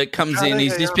guy that comes in?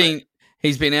 yeah,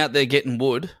 He's been out there getting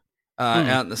wood,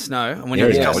 out in the snow, and when Yeah,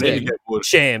 he he's walks coming in to in, get wood.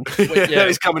 Sham. Yeah,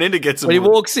 he's coming in to get some when he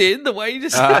wood. walks in, the way he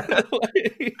just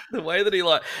the way that he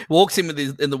like walks in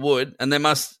with in the wood, and they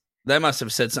must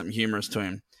have said something humorous to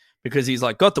him because he's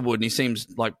like got the wood and he seems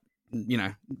like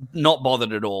not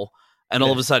bothered at all. And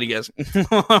all of a sudden he goes, You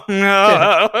know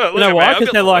why? Because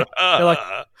they're like,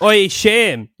 "Oi,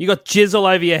 Sham, you got jizzle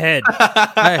over your head."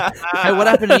 hey, what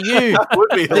happened to you? Would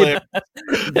be hilarious.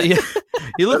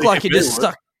 You look like you just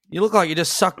stuck. You look like you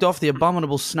just sucked off the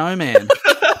abominable snowman.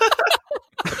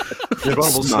 The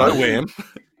abominable snow wham.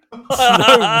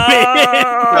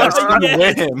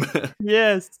 Wham.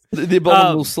 Yes. The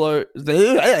abominable slow.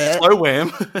 Slow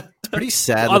wham. it's pretty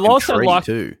sad. I looking also tree like-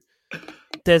 too.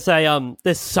 There's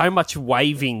so much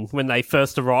waving when they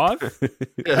first arrive.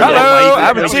 Hello, I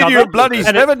haven't seen you in bloody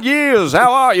 7 years.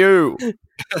 How are you?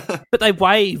 But they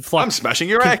wave like I'm smashing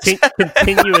your ex.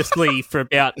 continuously for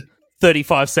about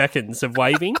 35 seconds of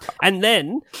waving. And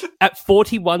then at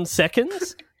 41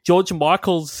 seconds, George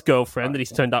Michael's girlfriend that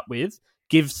he's turned up with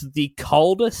gives the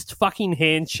coldest fucking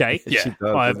handshake She does,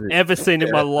 I've doesn't it? ever seen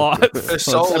in my life. Her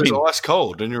soul is ice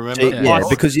cold. Don't you remember? Yeah,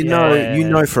 because you Yeah.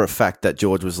 know for a fact that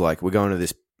George was like, we're going to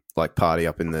this like party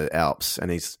up in the Alps,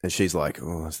 and she's like,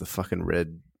 oh, is the fucking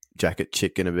red jacket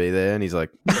chick going to be there? And he's like,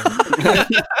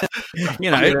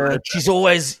 She's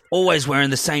always wearing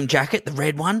the same jacket, the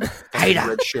red one. Hate her.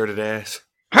 Red shirted ass.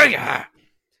 Hate her.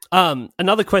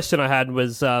 Another question I had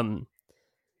was,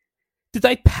 did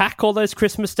they pack all those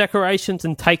Christmas decorations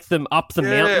and take them up the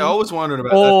mountain? Yeah, I was wondering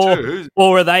about that too.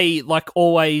 Or are they like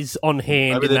always on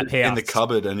hand Maybe in they're that house? in the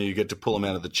cupboard and you get to pull them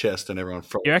out of the chest and everyone.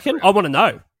 You reckon? I want to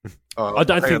know. Oh, I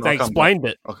don't hang think on, they I'll come explained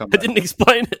back. it. I'll come They back. didn't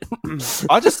explain it.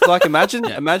 I just like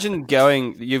imagine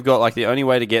going. You've got like the only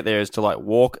way to get there is to like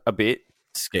walk a bit,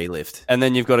 ski lift. and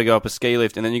then you've got to go up a ski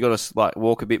lift, and then you've got to like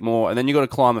walk a bit more, and then you've got to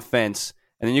climb a fence,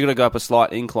 and then you've got to go up a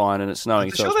slight incline, and it's snowing.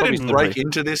 I'm So sure it's they probably didn't break slippery.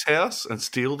 into this house and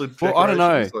steal the Well, I don't know.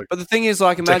 decorations? Like, But the thing is,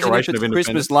 like, imagine if Declaration it's of Christmas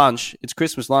Independence. lunch. It's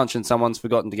Christmas lunch, and someone's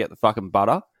forgotten to get the fucking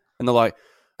butter, and they're like,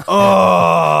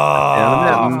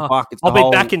 "Oh, fuck, it's I'll the be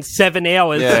whole- back in 7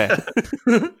 hours. Yeah,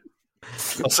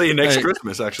 I'll see you next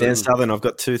Christmas, actually. Dan Southern, I've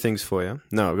got two things for you.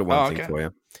 No, I've got one thing for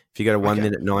you. If you go to 1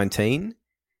 minute 19,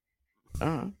 All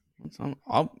right.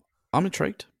 I'm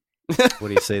intrigued. what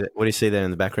do you see? What do you see there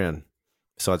in the background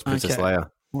besides Princess Okay.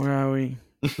 Leia? Where are we?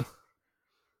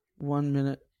 1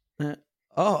 minute.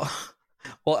 Oh,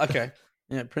 well, okay.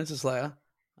 Yeah, Princess Leia.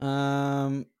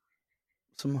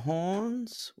 Some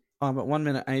horns. Oh, but 1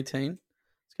 minute 18.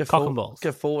 Let's go Cock and balls. Let's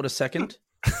go forward a second.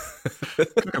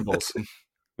 Balls.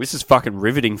 this is fucking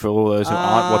riveting for all those who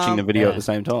aren't watching the video at the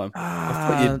same time. I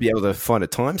thought you'd be able to find a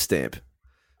timestamp.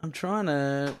 I'm trying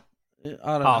to. I don't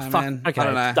Oh, know, fuck. man. Okay, I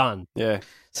don't know. it's done. Yeah,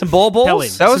 Some balls. Tell him.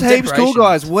 that was Some heaps cool, decorations.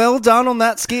 guys. Well done on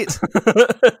that skit.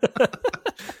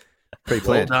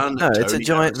 Pre-planned. Well done, no, it's a Tony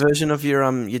giant Harris. version of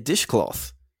your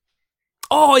dishcloth.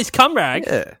 Oh, his cum rag.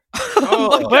 Yeah.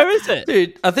 Like, where is it?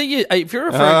 Dude, I think if you're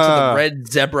referring to the red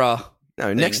zebra.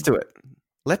 No, next to it.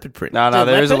 Leopard print. No, The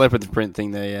there is a leopard? leopard print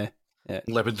thing there. Yeah.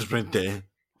 Leopard's print there.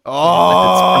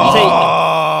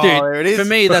 Oh, Dude, there it is. for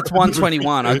me, that's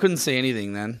 121. I couldn't see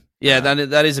anything then. Yeah,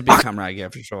 that is a big cum rag, yeah,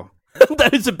 for sure.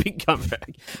 That is a big cum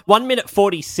rag. 1 minute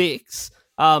 46.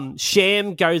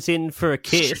 Sham goes in for a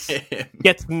kiss,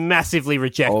 gets massively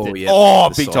rejected. Oh, yeah. Oh,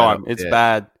 The big side time. up, It's yeah.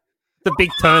 bad. The big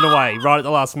turn away right at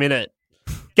the last minute.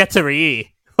 Gets her ear.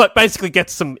 Like, basically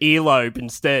gets some earlobe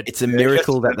instead. It's a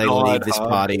miracle that they Died leave this hard.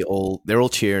 party they're all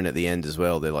cheering at the end as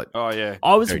well. They're like, Oh, yeah.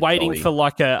 I was very waiting jolly. for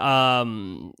like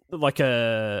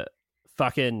a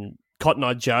fucking Cotton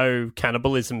Eye Joe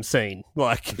cannibalism scene.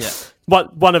 Like,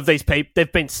 one of these people,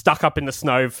 they've been stuck up in the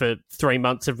snow for 3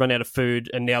 months, have run out of food,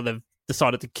 and now they've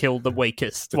decided to kill the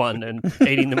weakest one and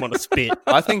eating them on a spit.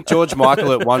 I think George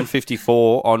Michael at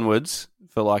 154 onwards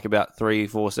for like about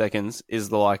 3-4 seconds is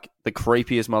the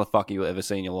creepiest motherfucker you'll ever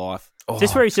see in your life. Is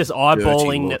this where he's just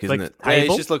eyeballing look, the isn't it? Yeah, he's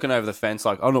table? just looking over the fence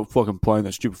like, I'm not fucking playing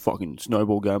that stupid fucking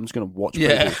snowball game. I'm just going to watch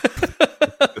Yeah. people.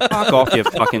 Fuck off, you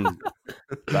fucking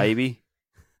baby.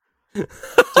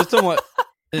 Just on what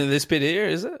this bit here,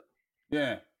 is it?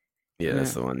 Yeah. yeah,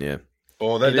 that's the one, yeah.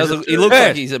 Oh, that He, is. he looks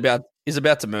like he's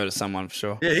about to murder someone for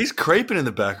sure. Yeah, he's creeping in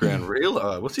the background.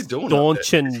 Real. What's he doing? up there?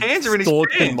 Staunch and His hands are in his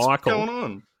staunch pants. and What's Michael. going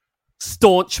on?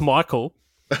 Staunch Michael.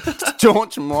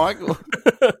 George Michael.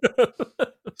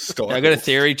 Stop. Yeah, I got a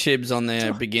theory, Chibs, on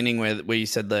the beginning where you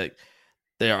said that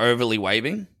they're overly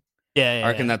waving. Yeah, I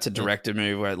reckon that's a director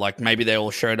move where, like, maybe they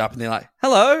all showed up and they're like,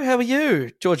 "Hello, how are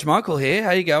you? George Michael here.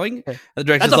 How you going?" And the That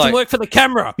director's doesn't like, work for the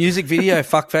camera. "Music video,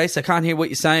 fuckface. I can't hear what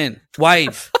you're saying.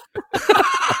 Wave."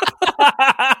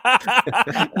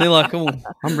 And they're like, "Oh,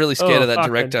 I'm really scared of that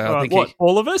fucking- director. I alright, think what,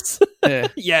 all of us? yeah,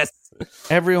 Yes.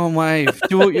 everyone wave.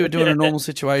 Do what you would do in a normal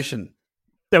situation."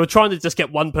 They were trying to just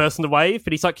get one person to wave,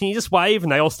 but he's like, "Can you just wave?"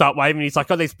 And they all start waving. He's like,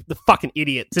 "Oh, these the fucking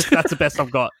idiots. That's the best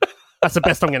I've got. That's the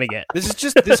best I'm going to get." This is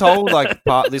just this whole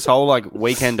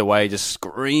weekend away just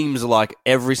screams like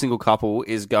every single couple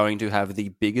is going to have the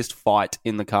biggest fight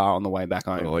in the car on the way back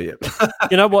home. Oh, yeah.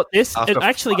 You know what? It After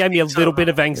actually gave me a fucking little bit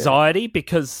of anxiety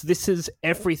because this is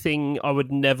everything I would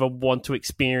never want to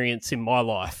experience in my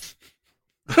life.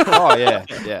 Oh yeah,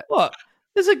 yeah. What?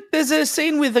 There's a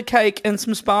scene with a cake and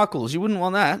some sparkles. You wouldn't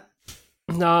want that.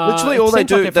 No, Literally, it all they seems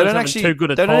do, like they everyone's don't having actually, too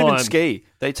good a they don't even time. ski.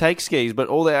 They take skis, but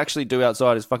all they actually do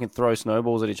outside is fucking throw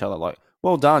snowballs at each other. Like,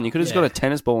 well done. You could have just got a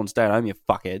tennis ball and stayed home, you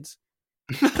fuckheads.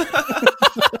 Not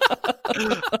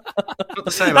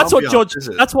the same That's what ambiance, George. is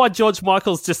it? That's why George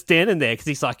Michael's just standing there because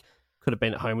he's like, could have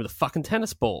been at home with a fucking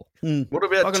tennis ball. What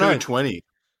about Fucking hell. 220?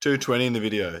 220 in the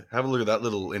video. Have a look at that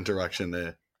little interaction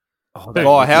there.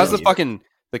 Oh, how's the fucking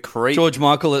the creep? George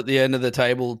Michael at the end of the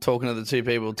table talking to the two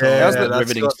people, telling Yeah, us that that's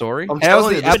riveting got- story. I'm How's telling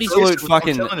the you, this absolute threesome, I'm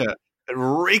fucking- telling you, it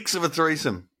reeks of a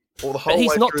threesome. All the whole But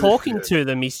he's way not through this talking video. to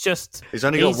them. He's just He's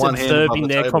only got one hand above observing the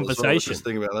their table as well. conversation. Just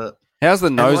think about that. How's the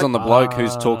nose like- on the bloke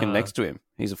who's talking next to him?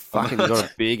 He's a fucking got a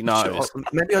big nose.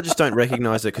 Maybe I just don't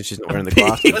recognise her because she's not wearing the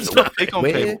glasses. Let's not pick on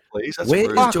Where- people, please. That's Where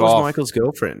rude. is Fuck George off. Michael's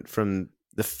girlfriend from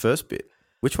the first bit?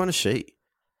 Which one is she?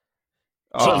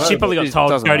 Oh, she probably got it told,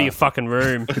 doesn't "Go to matter. your fucking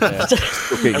room." Yeah.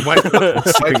 And wait for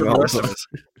the rest of us.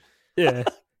 Yeah.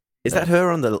 Is that her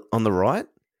on the right?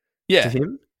 Yeah. To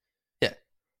him? Yeah.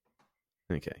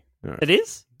 Okay. All right. It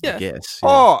is? Yeah. Yes.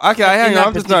 Oh, okay. Hang In on. that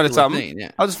I've just noticed particular something. scene,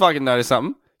 yeah. I just fucking noticed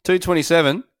something.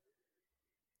 227.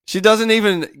 She doesn't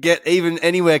even get even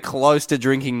anywhere close to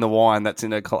drinking the wine that's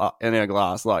in her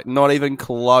glass. Like, not even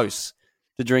close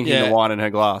to drinking Yeah. the wine in her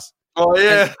glass. Oh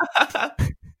yeah.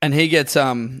 And he gets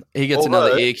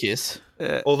another ear kiss.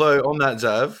 Although on that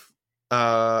Zav,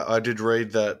 I did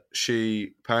read that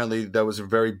apparently that was a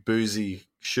very boozy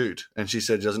shoot, and she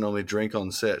said she doesn't normally drink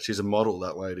on set. She's a model,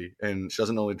 that lady, and she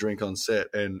doesn't normally drink on set.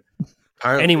 And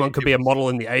apparently Anyone could be a model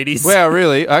in the 80s. Wow,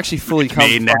 really? I actually fully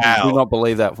Me now. do not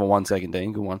believe that for 1 second,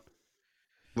 Dean. Good one.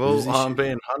 Well, I'm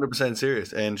being 100%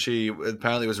 serious, and she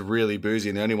apparently was really boozy,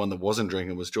 and the only one that wasn't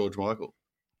drinking was George Michael.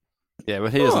 Yeah,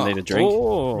 but he doesn't need a drink.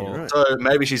 Oh. So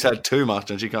maybe she's had too much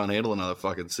and she can't handle another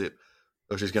fucking sip.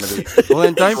 Or she's going to be. Well,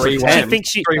 then don't Three pretend. I think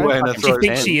she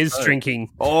thinks she is drinking.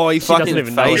 Oh, he doesn't fucking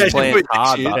even know face it. plant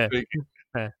hard. She is but- drinking.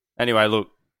 Anyway, look.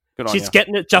 Good on She's you.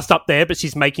 getting it just up there, but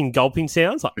she's making gulping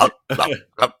sounds. Like,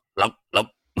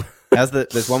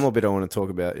 There's one more bit I want to talk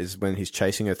about is when he's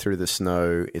chasing her through the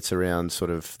snow. It's around sort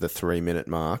of the 3-minute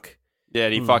mark. Yeah,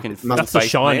 he fucking. That's The face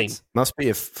Shining. plants. Must be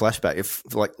a flashback. If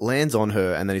like lands on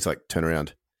her and then he's like, turn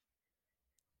around.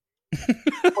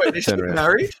 Wait, is she Turn around.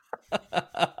 married?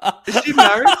 Is she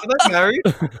married? Are they married?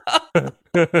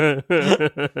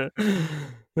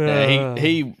 Yeah,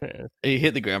 he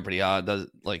hit the ground pretty hard. Does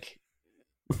like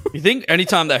you think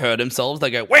anytime they hurt themselves, they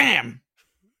go wham.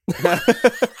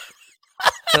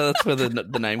 So that's where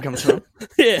the name comes from.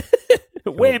 yeah.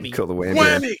 Whammy. Call the whammy.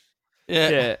 Whammy!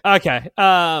 Yeah. Okay.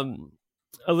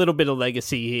 A little bit of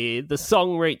legacy here. The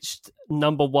song reached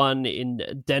number 1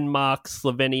 in Denmark,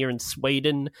 Slovenia, and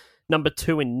Sweden. Number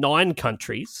 2 in 9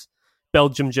 countries: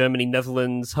 Belgium, Germany,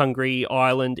 Netherlands, Hungary,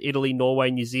 Ireland, Italy,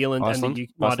 Norway, New Zealand, and the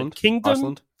United Kingdom.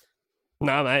 Iceland.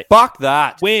 No, mate. Fuck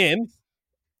that.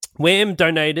 Wham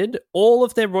donated all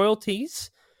of their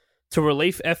royalties to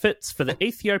relief efforts for the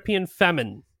Ethiopian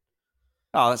famine.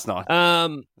 Oh, that's nice.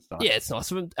 Um, That's nice. Yeah, it's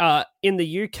nice. In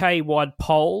the UK-wide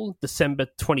poll, December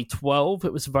 2012,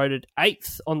 it was voted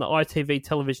 8th on the ITV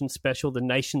television special, The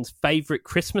Nation's Favourite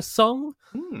Christmas Song.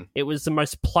 It was the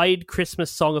most played Christmas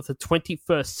song of the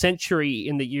 21st century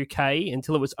in the UK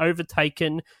until it was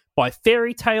overtaken by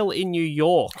Fairy Tale in New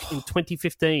York in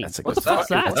 2015. That's a What good the fuck's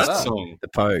What's that? that song? The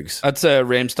Pogues. That's a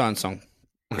Rammstein song.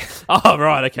 Oh,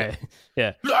 right, okay.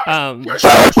 Yeah.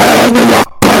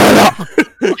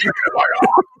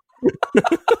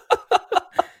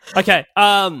 Okay,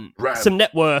 some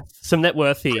net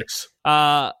worth here.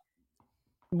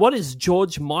 What is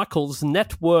George Michael's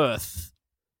net worth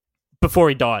before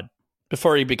he died?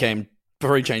 Before he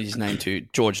changed his name to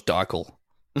George Deichel.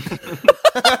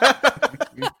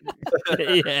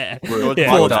 Yeah. George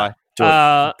Yeah. Michael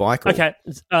die. Michael. Okay,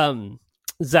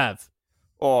 Zav.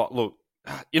 Oh, look.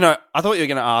 You know, I thought you were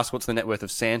going to ask what's the net worth of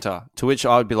Santa, to which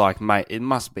I would be like, mate, it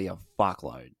must be a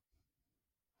fuckload.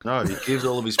 No, he gives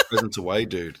all of his presents away,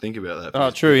 dude. Think about that.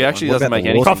 Oh, true. He actually What doesn't about make the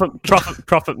any lawsuit?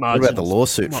 Profit What margins. about the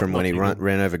lawsuit Not from when he people.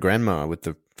 ran over grandma with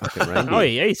the fucking reindeer? Oh,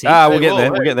 yeah, easy. We'll Hey, get whoa, there. hey,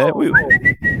 We'll get there.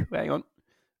 whoa, Hang on.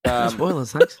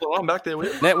 Spoilers, thanks. Well, I'm back there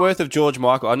with you. Net worth of George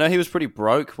Michael. I know he was pretty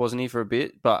broke, wasn't he, for a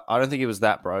bit? But I don't think he was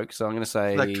that broke. So I'm going to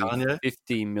say Is that Kanye?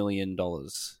 $50 million.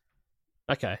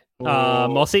 Okay.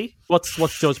 Mossy, what's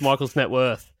George Michael's net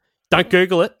worth? Don't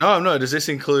Google it. No. Does this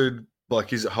include like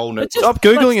his whole net? Stop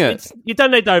Googling it. You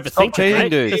don't need to overthink Stop it. cheating, mate.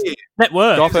 dude. Just net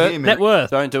worth. Stop it. Net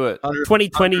worth. Don't do it.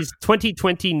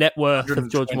 2020 net worth of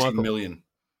George 120 Michael. million.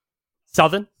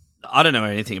 Southern? I don't know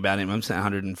anything about him. I'm saying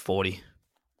 140.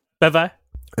 Bevo? I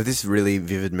have this really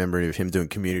vivid memory of him doing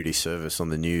community service on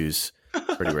the news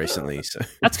pretty recently. So,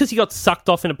 That's because he got sucked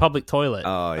off in a public toilet.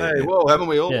 oh yeah, Hey, whoa, haven't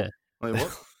we all? Yeah. Wait,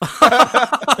 what?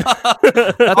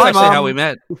 That's actually how we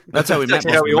met. That's how we met.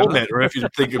 That's how we all Mossy. met, right? If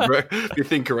you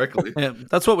think correctly. Yeah,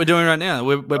 that's what we're doing right now.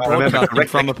 We're remember broadcasting correctly.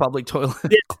 from a public toilet.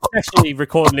 Actually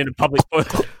recording in a public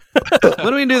toilet. When are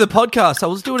we going to do the podcast? I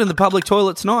was doing it in the public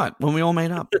toilet tonight when we all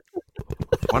meet up.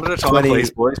 One at a time, 20.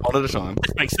 please, boys. One at a time.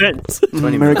 Makes sense. 20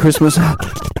 Merry million. Christmas.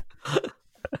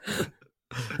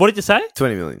 What did you say?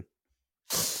 20 million.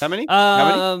 How many?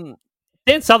 How many?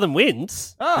 Dan Southern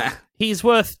wins. Oh. He's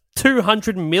worth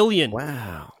 $200 million.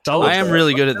 Wow. I am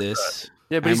really good at this.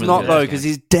 Yeah, but I'm he's really not good at though this because game.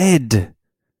 he's dead.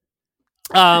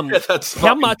 Yeah, that's How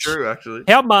fucking much? true, actually.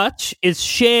 How much is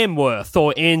Sham worth,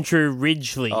 or Andrew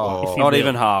Ridgely? Oh, if you not will?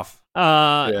 even half.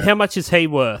 Yeah. How much is he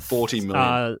worth? 40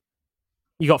 million.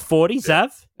 You got 40, Zav?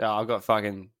 Yeah, I've got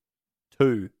fucking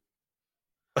 2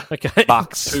 Okay.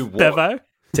 bucks. Two what? Bevo?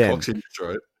 10. Box in your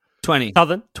throat. 20.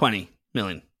 Southern? 20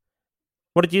 million.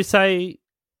 What did you say?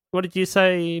 What did you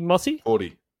say, Mossy?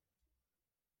 40.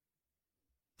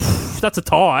 That's a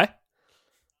tie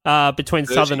between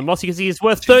 30. Southern and Mossy because he is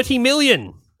worth 30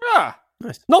 million. Yeah.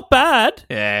 Not bad.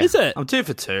 Yeah. Is it? I'm 2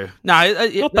 for 2. No,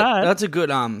 Not bad. That's a good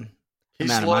He's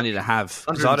amount of like money to have.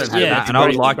 'cause I don't have Yeah, that, it's and I would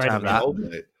great- like great to have amount. that. Old,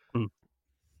 mate.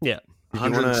 Yeah. Did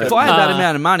you wanna- If I had that Uh,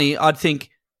 amount of money, I'd think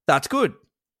that's good.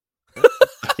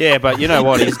 Yeah, but you know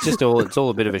what? It's all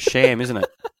a bit of a sham, isn't it?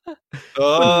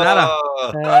 Oh,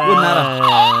 Wouldn't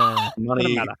matter.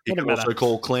 money. You can also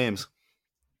call clams.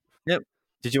 Yep.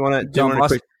 Did you want John,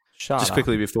 to Shut just up.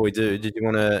 quickly before we do? Did you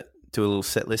want to do a little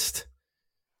set list?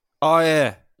 Oh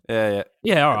yeah. Yeah,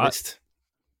 all Set right. list?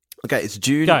 Okay, it's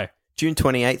June Go. June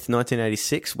 28th,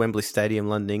 1986, Wembley Stadium,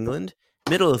 London, England.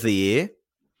 Middle of the year.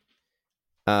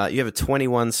 You have a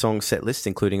 21-song set list,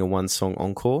 including a 1-song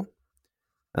encore.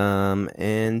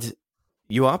 And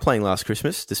you are playing Last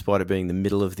Christmas, despite it being the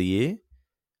middle of the year.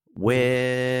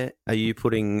 Where are you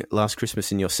putting Last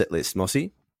Christmas in your set list,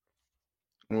 Mossy?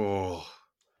 Oh,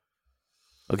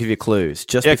 I'll give you clues.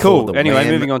 Just Yeah, before cool. the Anyway, Wham,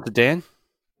 moving on to Dan.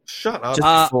 shut up.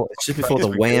 It's just before the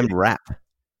Wham rap.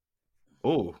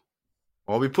 Oh,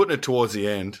 I'll be putting it towards the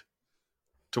end.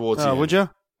 Towards the end. Would you?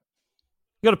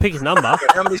 You got to pick a number.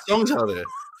 How many songs are there? You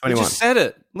 21. just said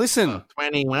it. Listen.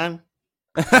 21.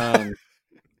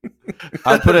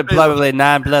 I'd put it probably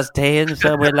 9 plus 10,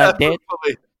 somewhere like that.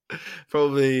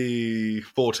 Probably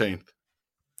 14th.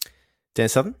 Dan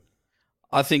Southern?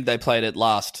 I think they played it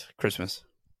last Christmas.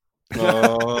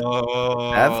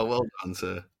 Oh, Have? well done,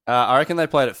 sir. I reckon they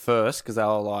played it first because they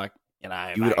were like, you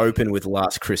know, You would open with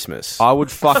Last Christmas. I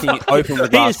would fucking open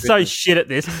with He Last is so Christmas. shit at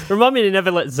this. Remind me to never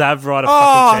let Zav write a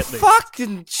Oh, fucking set list.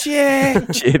 fucking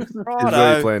shit. Chip is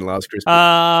really playing Last Christmas.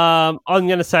 I'm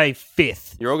going to say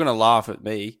 5th. You're all going to laugh at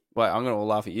me. Wait, I'm going to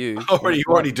laugh at you. You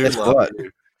already do Guess love what?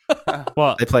 you.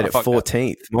 What? They played I it fucked up.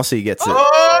 14th. Mossy gets it.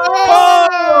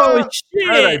 Oh, shit.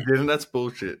 No, they didn't. That's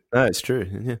bullshit. No, it's true.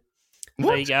 Yeah.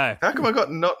 There you go. How come I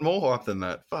got not more hype than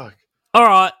that? Fuck. All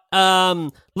right.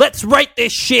 Let's rate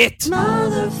this shit.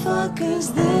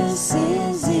 Motherfuckers, this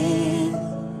is it.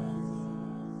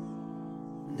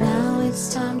 Now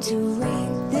it's time to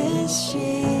rate this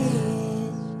shit.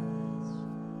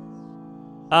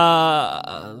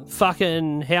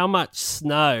 Fucking how much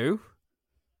snow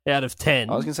out of 10?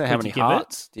 I was going to say, how would many you give it?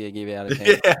 hearts do you give out of 10?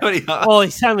 Yeah, how many hearts? Well,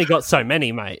 he's only got so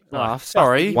many, mate. Oh,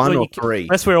 sorry. One Well, or three.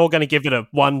 Unless we're all going to give it a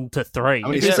 1 to 3. How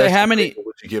many You can say how many? people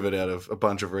would you give it out of a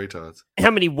bunch of retards? How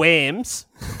many whams?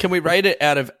 Can we rate it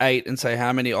out of 8 and say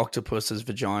how many octopus's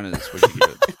vaginas would you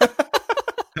give it?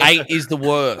 8 is the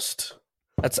worst.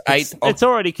 That's 8. It's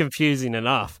already confusing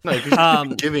enough. No, because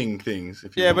you're giving things.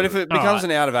 If you Yeah, but want if it becomes an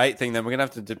out of 8 thing, then we're going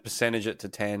to have to percentage it to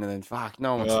 10, and then fuck,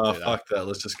 no one wants to do that. fuck that.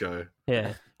 Let's just go.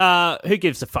 Yeah. Who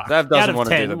gives a fuck? Zav doesn't out of want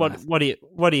to do 10, the what, math.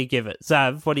 what do you give it?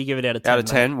 Zav, what do you give it out of 10? Out of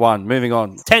 10, 1. Moving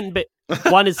on. 10,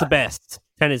 1 is the best.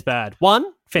 10 is bad. 1,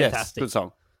 Yes, fantastic. good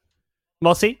song.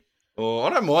 Mossy? Oh,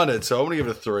 I don't mind it, so I'm going to give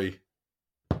it a 3.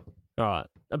 All right.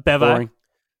 Bevo? Boring.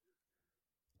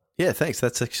 Yeah, thanks.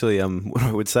 That's actually what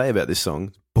I would say about this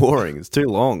song. Boring. It's too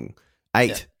long.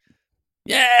 8.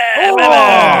 Yeah,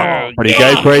 Bevo! What do you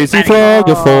go crazy for?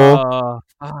 Fuck.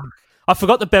 I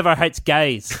forgot that Bevo hates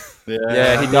gays.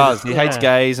 Yeah, he does. He hates Yeah.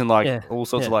 gays and like Yeah. all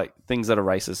sorts of Yeah. like things that are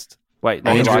racist. Wait,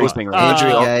 no, he Andrew- likes being racist.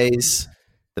 Andrew gays,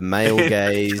 the male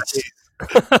gays.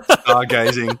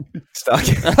 Stargazing.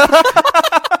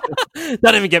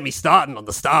 Don't even get me starting on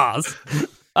the stars.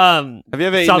 Have you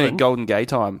ever eaten Southern. at Golden Gay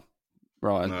Time,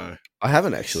 Ryan? No. I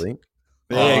haven't actually.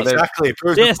 Yeah, exactly. It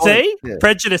proves Yeah, the point. see? Yeah.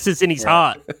 Prejudice is in his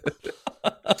heart.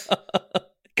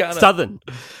 Southern.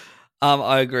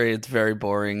 I agree. It's very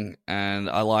boring, and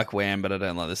I like Wham, but I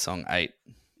don't like this song. 8.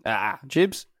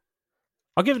 Jibs?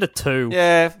 I'll give it a 2.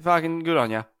 Yeah, fucking good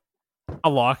on ya. I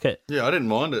like it. Yeah, I didn't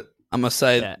mind it. I must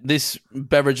say, Yeah. this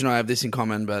Beveridge and I have this in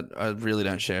common, but I really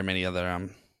don't share many other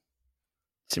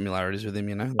similarities with him.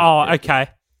 You know? Oh, okay.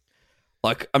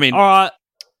 Like, I mean, All right.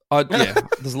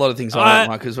 there's a lot of things I Alright. don't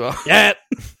like as well. Yep.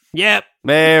 Yep.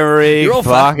 Merry You're all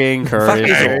fucking Christmas.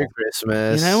 Merry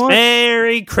Christmas. You know what?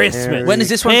 Merry Christmas. When does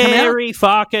this one come out? Merry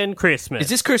fucking Christmas. Is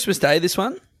this Christmas Day? This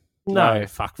one? No,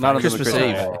 fuck. None of them Christmas are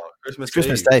Eve. Christmas. Oh, Christmas, It's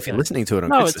Christmas Eve. Day if you're listening to it on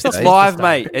No, Christmas it's not Day. It's live, Day.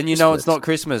 mate, and you know it's not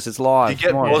Christmas. It's live. You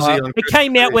get Come on. Aussie on It Christmas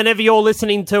came out Eve. whenever you're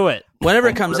listening to it. Whenever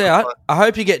it comes out, I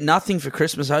hope you get nothing for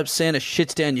Christmas. I hope Santa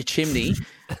shits down your chimney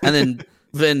and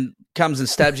then comes and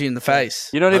stabs you in the face.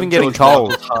 You're not even Hope getting George coal.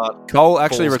 Michael's heart Coal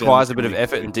actually falls down requires the a bit of chimney.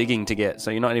 effort and digging to get, so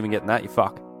you're not even getting that, you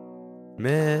fuck.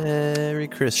 Merry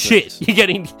Christmas. Shit, you're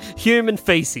getting human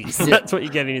feces. That's what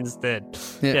you're getting instead.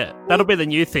 Yeah. That'll be the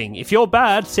new thing. If you're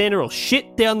bad, Santa will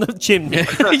shit down the chimney.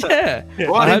 Yeah. I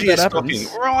Right hope into your that stocking.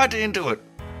 happens. Right into it.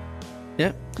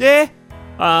 Yeah. Yeah.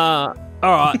 All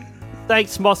right.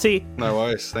 Thanks, Mossy. No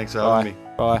worries. Thanks for having me.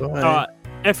 Bye. All right.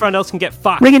 Everyone else can get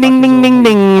fucked. Ring a ding ding ding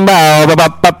ding. Bow, ba,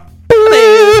 ba, ba,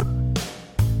 boo.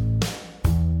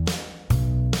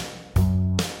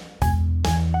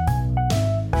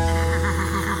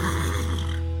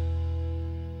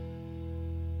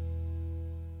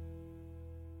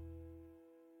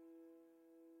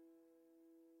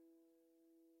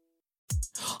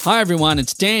 Hi everyone,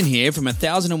 it's Dan here from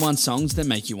 1001 Songs That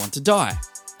Make You Want to Die.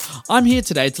 I'm here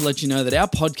today to let you know that our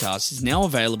podcast is now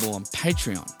available on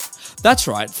Patreon. That's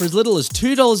right, for as little as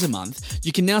 $2 a month,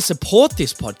 you can now support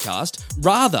this podcast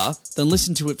rather than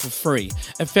listen to it for free,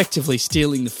 effectively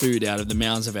stealing the food out of the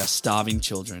mouths of our starving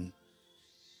children.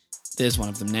 There's one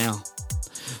of them now.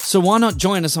 So why not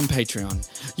join us on Patreon?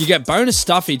 You get bonus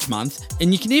stuff each month,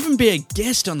 and you can even be a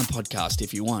guest on the podcast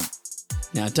if you want.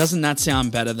 Now, doesn't that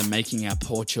sound better than making our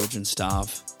poor children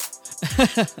starve?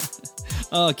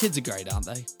 Oh, kids are great, aren't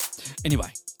they?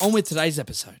 Anyway, on with today's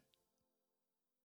episode.